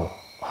nau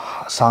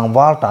sang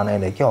wal ta ne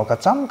le kyo ka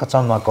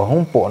cham ma ko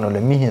hung po no le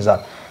mi hi za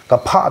ka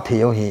pha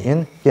theu hi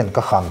in ken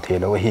ka kham the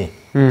lo hi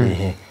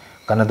hi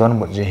kana don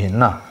bu je hin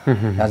na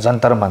ya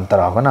jantar mantar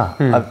ha na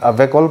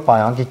avekol pa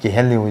yang ki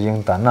heliu jing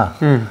ta na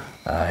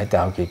ai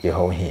ta ki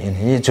ho hi in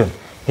hi chun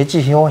hi chi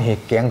ho he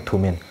keng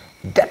thumin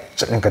dat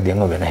chen ka ding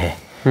lo ne he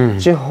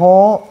chi ho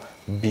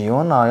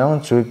bio na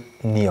yang chu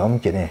niom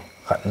ke ne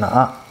khat na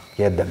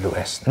ke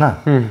ws na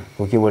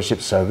ku ki worship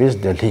service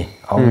delhi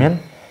amen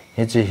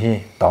hi chi hi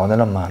taw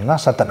na ma na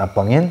satan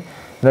apangin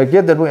le ke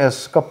ws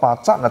ka pa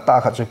cha na ta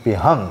kha chu pi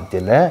ham ti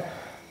le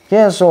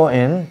KSO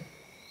in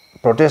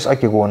protest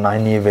aki go nai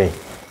ni ve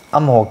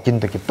amo kin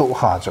te ki to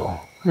kha cho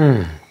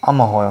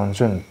amo ho yon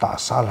chun ta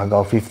sal ha ga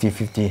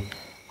 50-50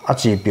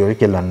 achi pure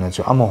ke lan na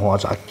cho amo ho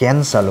cha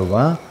cancel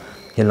wa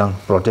hilang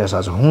protest a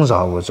hung za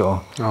wo cho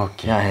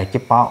okay ya he ki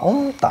pa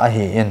ta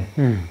hi in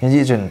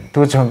ji chun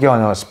tu chong kyo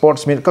no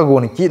sports meet ka go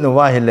ni ki no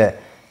wa hi le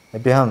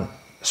pe ham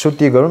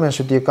suti government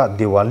suti ka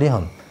diwali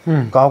ham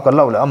kaw ka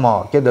law le amo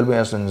ke dal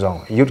be sun jong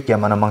youth ke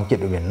mana mang ki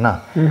du bin na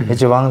he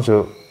chawang chu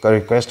ka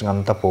request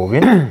ngam ta po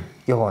win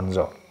ki hon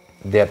zo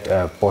that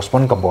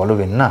postpone ka bolu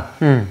win na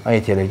ai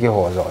thele ki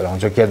ho zo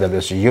yong chu ke dal be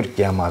su youth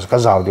ke ma ka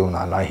zaw du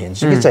na la hin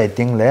chi chai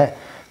ting le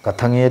ka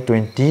thange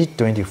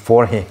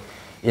 2024 he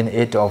in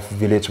 8 of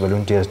village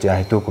volunteers dia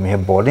hitu kum he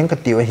boarding ka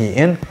ti hi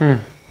in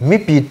mi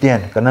pi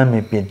ten kana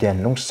mi pi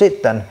ten lung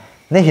set tan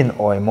ne hin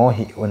oi mo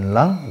hi un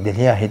lang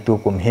delhi hitu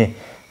kum he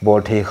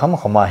bol the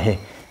khama he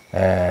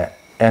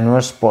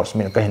annual sports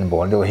meet ka hin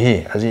bol do hi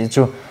aji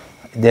chu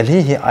delhi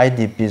hi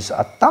idps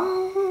atam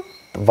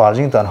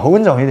washington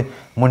houn jong hi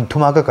mun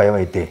thuma ka kai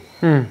wai te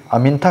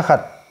amin tha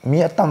khat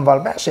mi atam wal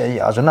ba se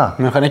ya ajuna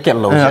me khane ket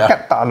lo ja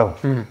ket ta lo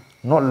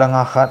no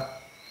langa khat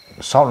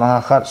sau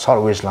langa khat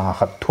south west langa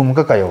khat thum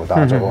ka kayo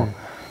da jo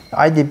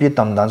idp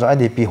tam dan jo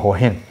idp ho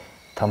hin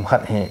tham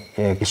khat he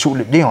ki su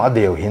li ding a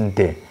deu hin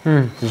te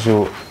ju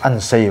an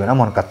sei na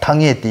mon ka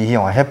thange ti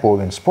hi he po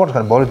win sport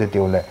khat bol te ti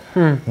ole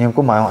nim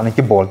ko ma an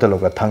ki bol te lo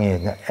ka thange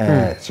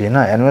china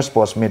annual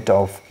sports meet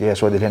of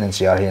KSO the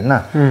NCR he na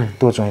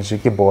to chung chi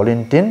ki bol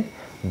in tin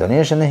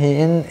donation hi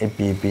in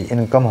APP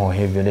income ho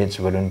he village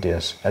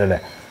volunteers ele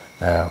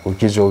ku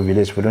ki jo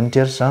village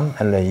volunteers sam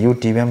ele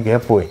UTVM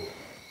ge poi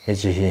he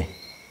chi hi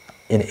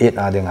in 8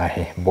 a ding a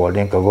he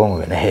boarding ka gong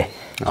we na he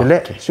chile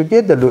su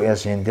ke the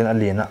ws in tin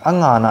alina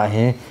anga na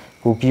he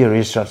ku ki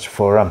research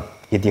forum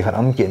ki ti khan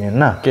am ke ni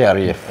na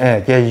KREF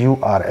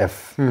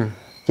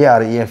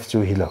KREF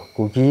chu hilo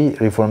ku ki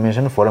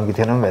reformation forum ki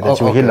thenam we da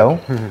chu hilo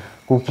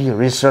ku ki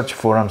research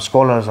forum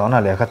scholars ona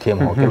le kha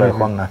them ho ke loi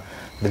khon na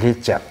delhi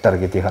chapter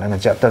ki ti khan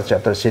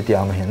chapter city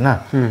am hin na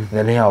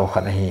delhi au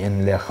khan hi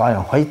in le kha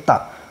ya hoita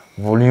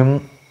volume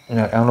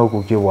ang lo ku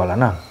ki wala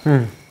na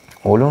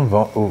volume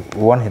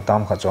 1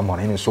 hitam kha chom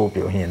hin so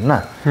pyo hin na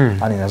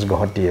ani nas go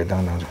hoti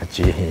dang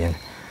chi hin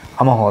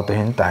ama ho to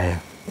hin tai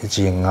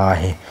chi nga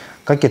hi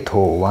ka ke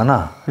tho wa na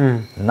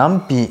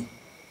nampi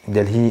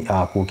delhi a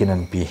ku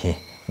kinam pi hi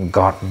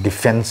guard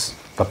defense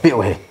ka pi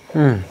he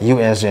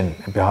US in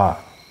ha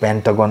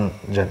pentagon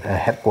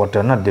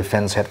headquarter na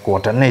defense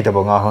headquarter nei ta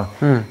nga ho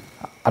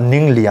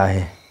aning lia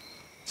he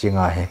chi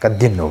nga he ka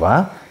din no wa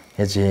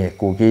he chi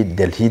ku ki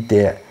delhi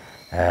te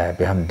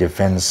beham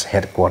defense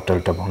headquarter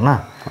to na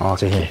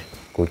chi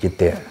ku ki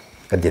te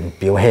ka din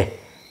piu he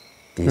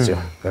ti chu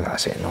ka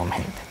se nom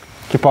hen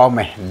ki pau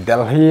me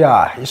delhi a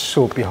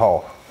isu pi ho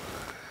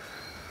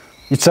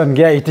ichan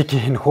ge itiki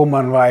hin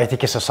human wa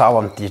itiki sa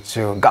sawam ti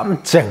chu gam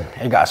cheng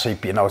e ga sei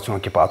pi nau chu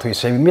ki pa thui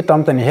se mi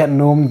tam tan he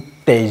num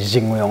te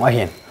jing yong a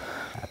hin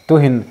tu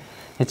hin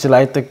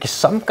ichilai to ki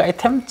sam kai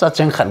them cha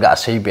cheng khat ga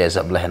sei be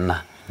zab la hen na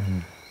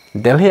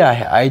delhi a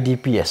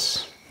idps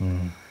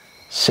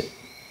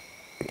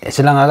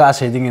silanga ga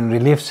sei ding in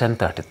relief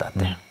center te ta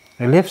te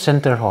relief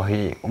center ho hi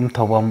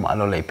thobam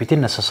alo le pitin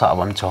na sa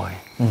bam choi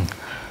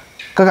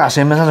ka ga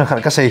sei ma sa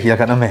khat ka sei hi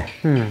ka na me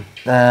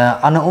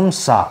ana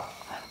sa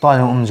to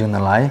ana jing na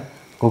lai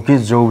ko ki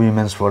jo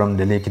women's forum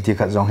delhi ki ti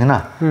khat jong hina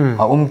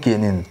a ki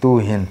nin tu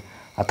hin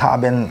a tha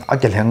ben a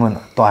kel hengun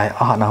to ai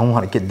a na hung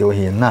har ki do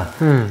hin na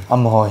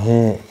am ho hi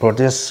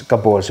protest ka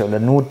bol se la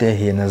nu te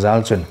hi na zal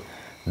chun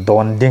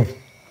don ding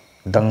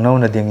dang no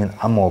na ding in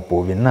amo po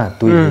win na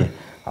tu hi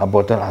a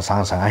bottle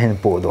asang sang hin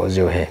po do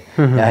jo he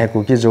ya he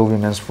ku ki jo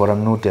women's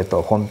forum nu te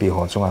to khom pi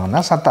ho chunga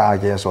na sa ta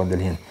ge so del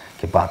hin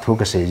ki pa thu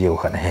ka se jo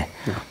khan he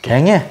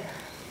kenge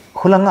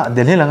khulanga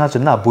delhi langa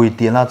chuna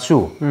buiti la chu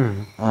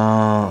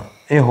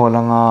e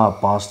holanga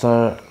pastor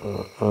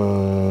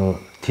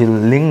thil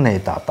ling nei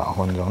ta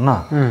hon jong na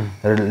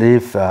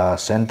relief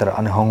center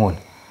an hongun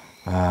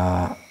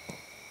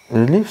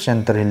relief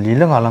center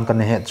lilanga lang kan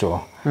he chu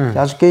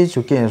jas ke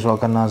chu ke so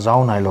kana zau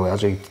nai lo ya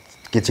chu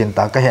kitchen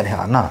ta ka he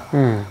ha na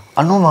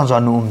anu ma za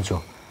nu chu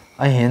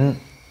a hin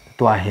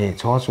tua he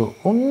cho chu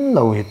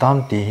lo hi tam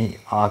ti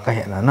a ka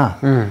he na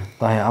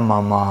ta he ama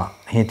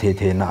hi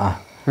the na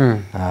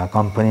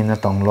company na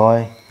tong loi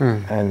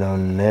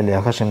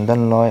le ka sim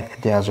dan loi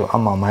tia chu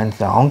ama main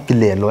ta ong ki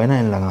le loi na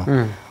langa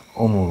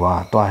omuwa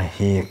to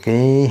hi ke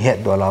he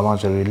do la wa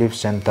relief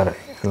center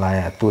la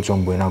tu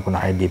chong buina kuna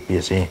idp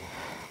se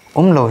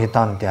lo hi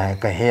tam tia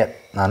ka he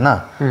na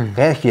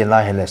ke ki la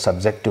hele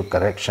subject to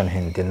correction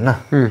hin tin na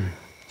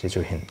chi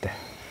chu hin te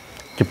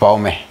ki pau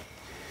me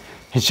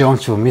hi chong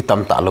chu mi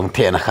tam ta long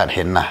the na khat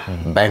hen na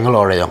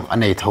bangalore yong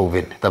anei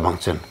thowin ta bang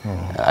chun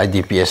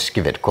idps ki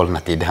vet kol na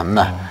ti dham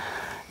na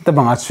ta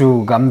bang chu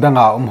gam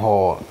danga ho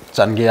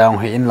chan ge yang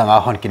hi in langa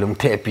hon kilung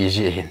the pi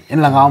ji hin in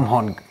langa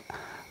hon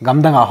gam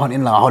danga hon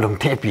in langa holung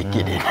the pi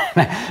ki din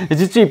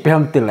ji chi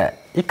pem tile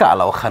ika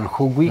lo khan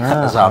khu gui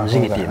khat zam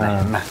ji ti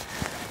na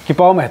ki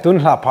pau me tun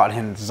hla phal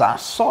hin za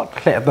sot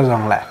khle ta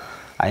jong la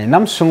ai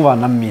nam sungwa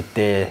nam mi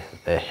te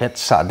het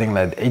sa ding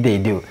la ai dei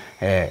diu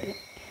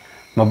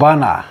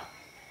mabana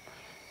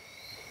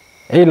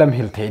ei lam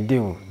hil thei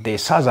diu de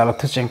sa za la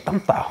thu cheng tam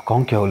ta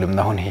kong ke holim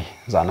na hon hi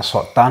zana so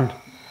tan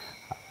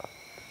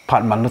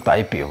phat man lu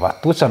tai pi wa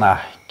tu chana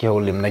ke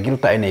holim na gil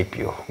tai nei pi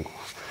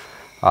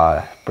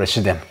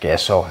president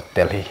KSO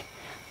delhi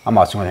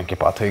ama chung ke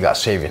pa thoi ga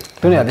sevin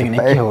tuni ading ni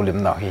ke holim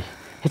na hi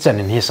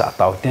chanin hi sa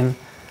taw tin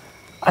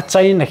a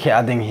chai na khe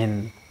ading hin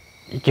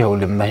ke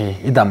holim na hi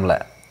idam la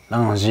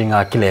nang jinga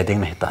kile ding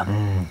nei tan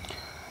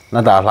na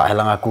da la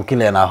helanga ku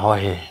kile na ho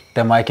hi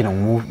te mai ki nong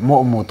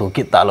mu tu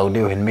ki ta lo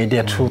deu hin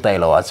media through tai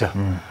lo a chu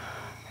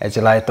e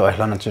chlai to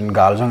hlan chun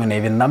gal jong nei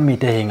vin nam mi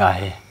te hinga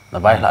hi na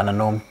bai hla na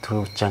nom thu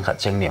chang kha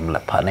chang niam la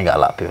pha ne ga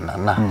la pi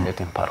na e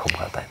tin par khum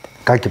kha tai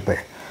ka ki pe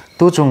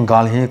tu chung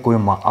gal hi koi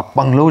ma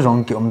apang lo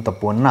jong ki ta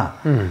pon na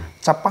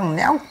chapang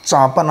nyau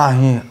cha pa na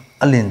hi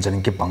alin jan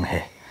ki pang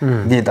he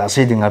di da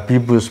se dinga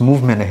people's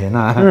movement he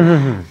na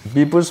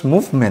people's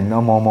movement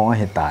no mo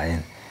he ta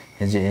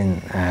in ji in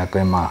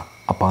koi ma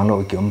apang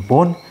lo ki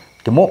pon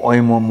cái mốt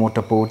oi mo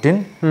ta Putin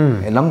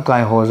lam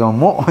kai ho zo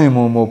mo oi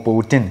mo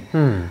Putin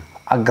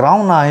a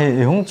ground na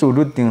hi hung chu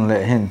du ting le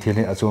hen thil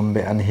a chum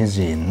be an hi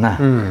jin na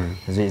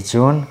ji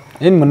chun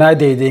in munai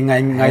de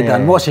ngai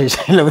dan mo se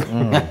lo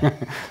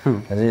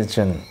ji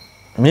chun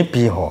mi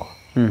pi ho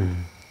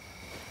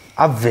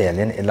a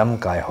velen lam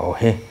kai ho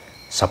hi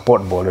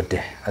support bolote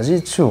a ji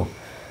chu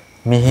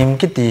mi him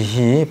ki ti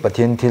hi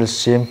pathian thil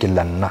sem ki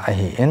lan na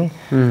hi in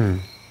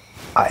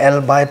a el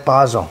by pa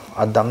zo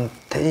adam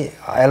thei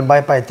el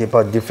by pa ti pa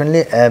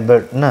differently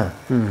able na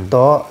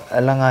to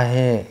alanga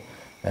he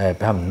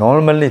pham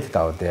normally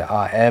taw te a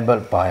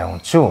able pa yong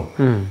chu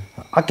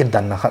a ki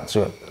dan na khat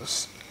chu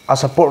a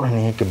support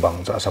ni ki bang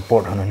chu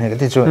support han ne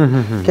ti chu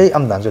ke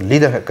am dan chu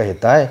leader ka hi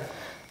tai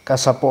ka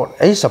support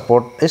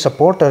a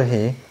supporter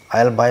hi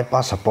el by pa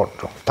support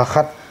ro ta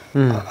khat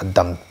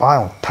adam pa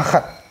yong ta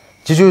khat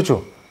chi chu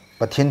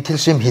pathin thil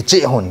sim hi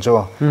che hon cho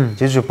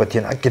chi chu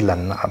pathin a ki lan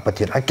na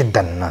pathin a ki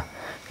dan na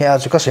he a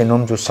chu ka se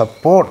nom chu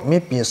support mi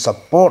pi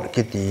support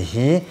ki ti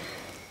hi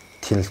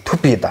thil thu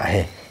pi ta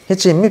he he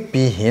chi mi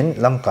pi hin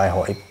lam kai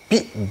ho pi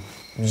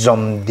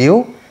zom diu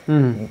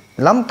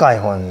lam kai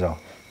hon zo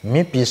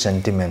mi pi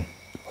sentiment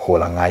ho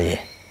la ngai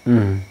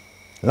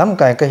lam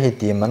kai ka hi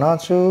ti mana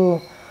chu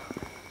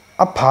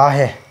a pha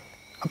he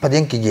a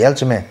pading ki gel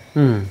chu me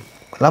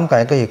lam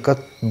kai ka hi ka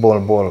bol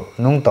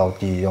nung taw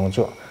ti yong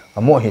chu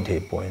amo hi the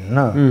point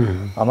na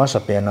ama sa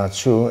pe na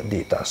chu di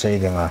ta sei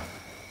denga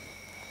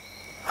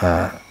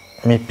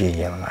mi pi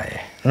gel ngai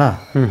na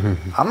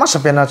ama sa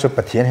pe na chu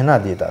pathian hina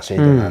di ta sei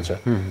denga chu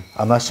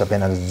ama sa pe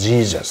na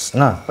Jesus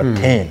na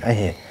pathian a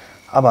hi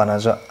aba na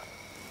chu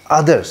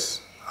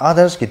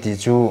others ki ti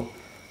chu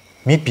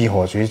mi pi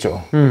ho chu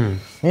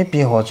mi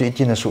pi ho chu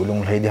ti na su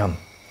lung hlei diham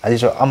ali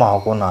chu ama ho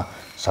ko na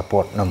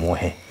support na mo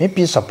he mi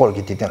pi support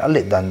ki ti ten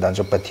ale dan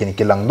chu pathian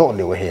ki lang do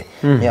le he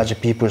mi a chu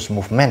people's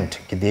movement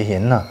ki de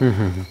hin na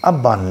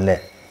aban le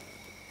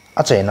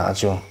a chaina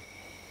chu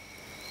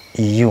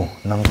EU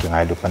nang ki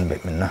ngai du pan be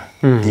min na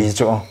ti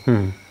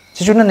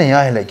chu na ne ya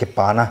hele ki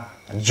pa na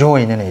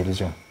joy ne ne ri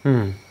chu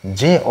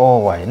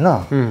JOY na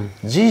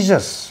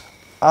Jesus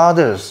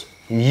others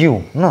you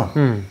na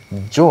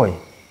joy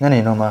na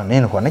ne no ma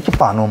ne ko na ki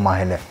pa no ma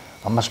hele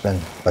ama spend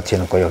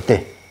pathian ko yote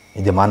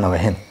i de man na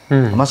hen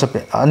ama sa pe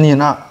ani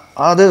na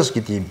others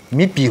ki ti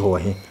mi pi ho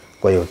hi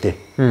ko yote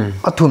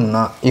athum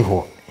na I ho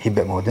hi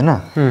be mo de na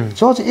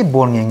so I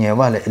bol nge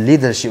wa le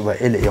leadership wa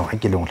ele yong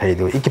ki long thai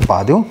do I ki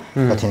pa do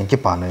pathian ki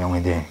pa na yong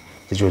de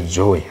ti chu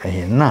joy a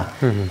hin na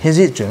he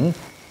ji chun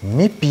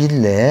mi pi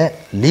le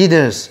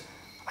leaders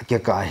ake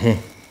ka he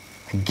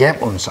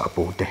gap on sa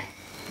pu te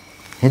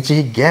he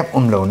chi gap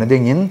lo na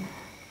ding in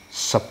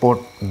support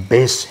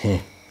base he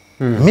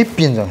mi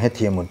pin jong he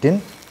thi mo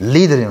tin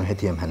leader yang he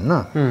team han na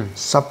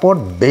support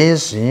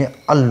base hi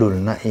alul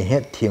na e he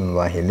team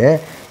wa hele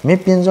mi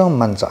pin jong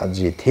man cha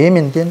ji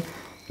themin tin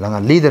langa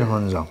leader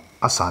hon jong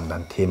asan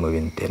dan team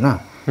win te na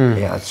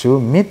e achu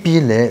mi pi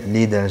le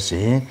leader si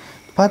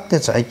patte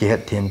chai ki he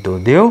team to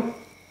deu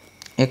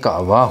e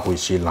ka wa hui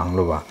si lang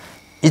lo wa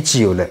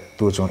ichi le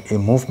tu jong e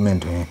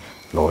movement he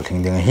lo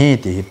thing ding hi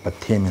ti hi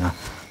pathemina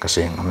ka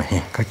seng am he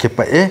ka ke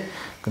pa e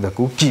ka da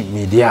ku ki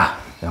media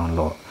yang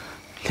lo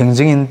thing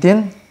jing in tin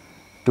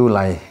tu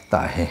lai ta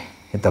he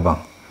itabang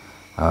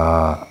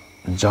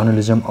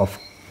journalism of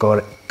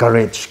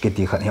courage ke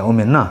ti khat he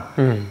omen na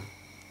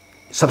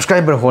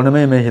subscriber ho na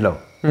me hilo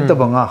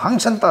itabang hang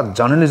san ta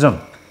journalism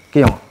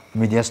ke yo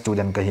media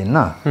student ka hin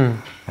na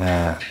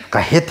ka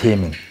he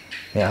themin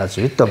e a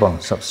chu itabang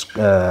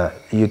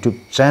YouTube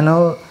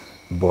channel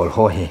bol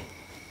ho he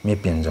mi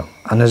pin jong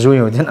ana zo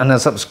yo din ana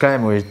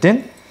subscribe wi tin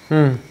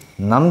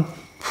nam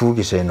phu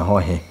ki se no ho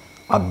he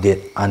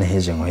update an he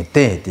jeng hoi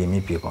te ti mi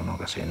pi ko no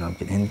ka se no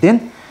kin hin tin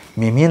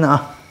mi mi na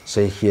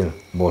sei hil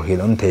bol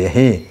hil on the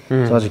he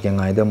so ji ke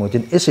ngai da mo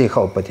tin e sei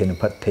khau pa the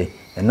phat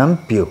the nam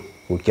piu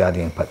ku kya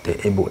ding phat the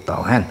e bu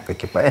taw han ka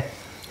ki pa e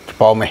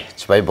pau me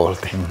chpai bol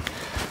te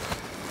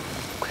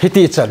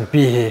hiti chan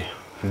pi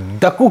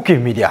daku ki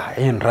media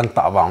in ran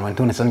ta wang man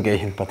tu ne san ge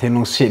hin pathin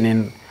nong sin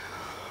in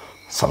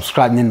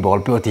subscribe nin bol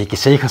pe ti ki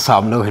sei kha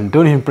sam no hin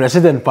tun hin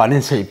president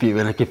panin sei pi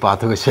wen ki pa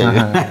thu sei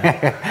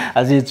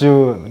aji chu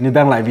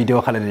nidang lai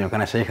video khalen yo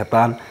kana sei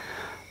khatan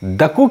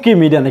daku ki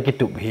media na ki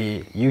tup hi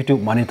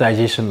YouTube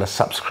monetization la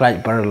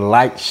subscriber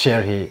like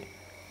share hi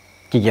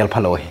ki gel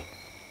phalo hi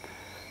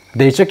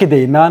de che ki de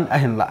nan a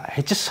hin la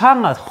he chi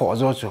sanga kho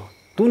zo chu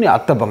tu ni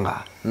at banga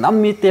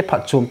nammi te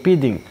phat chum pi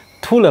ding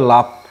thula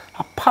lap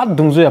phat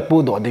dung zo ya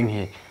pu do ding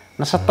hi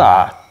na sata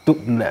tup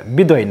le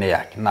bidoi ne ya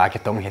na ki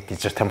tong he ti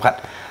che them khat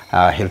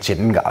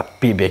hilchin ga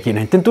pi be ki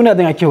ne tin tu na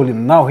ding ki holim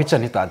now hi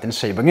chan hi ta tin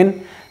sei bangin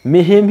mi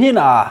him hi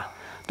na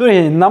tu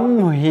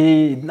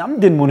hi nam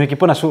din mun ki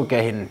pona su ke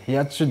hin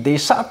ya chu de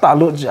sa ta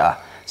lu ja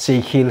sei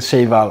khil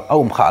sei wal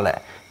aum kha le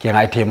ki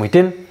ngai the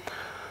muitin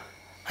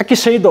aki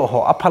sei do ho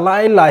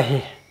aphalai lai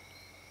hi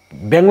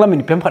bengla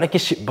min pem kha ki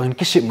si bang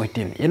ki si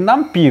muitin in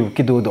nam piu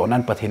ki do do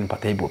nan pathin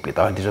pathei bu pi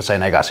ta ti so sai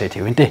nai ga sei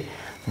thi win te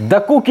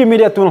daku ki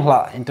media tun hla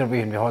interview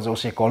hin ho zo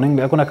se calling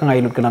be kuna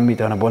kangai lut kana mi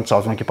ta na bon chaw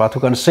jong ki pathu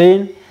kan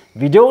sein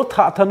video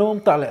tha thanum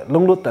ta le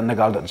lunglut tan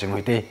nagal don jing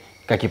hoite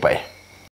ka ki pai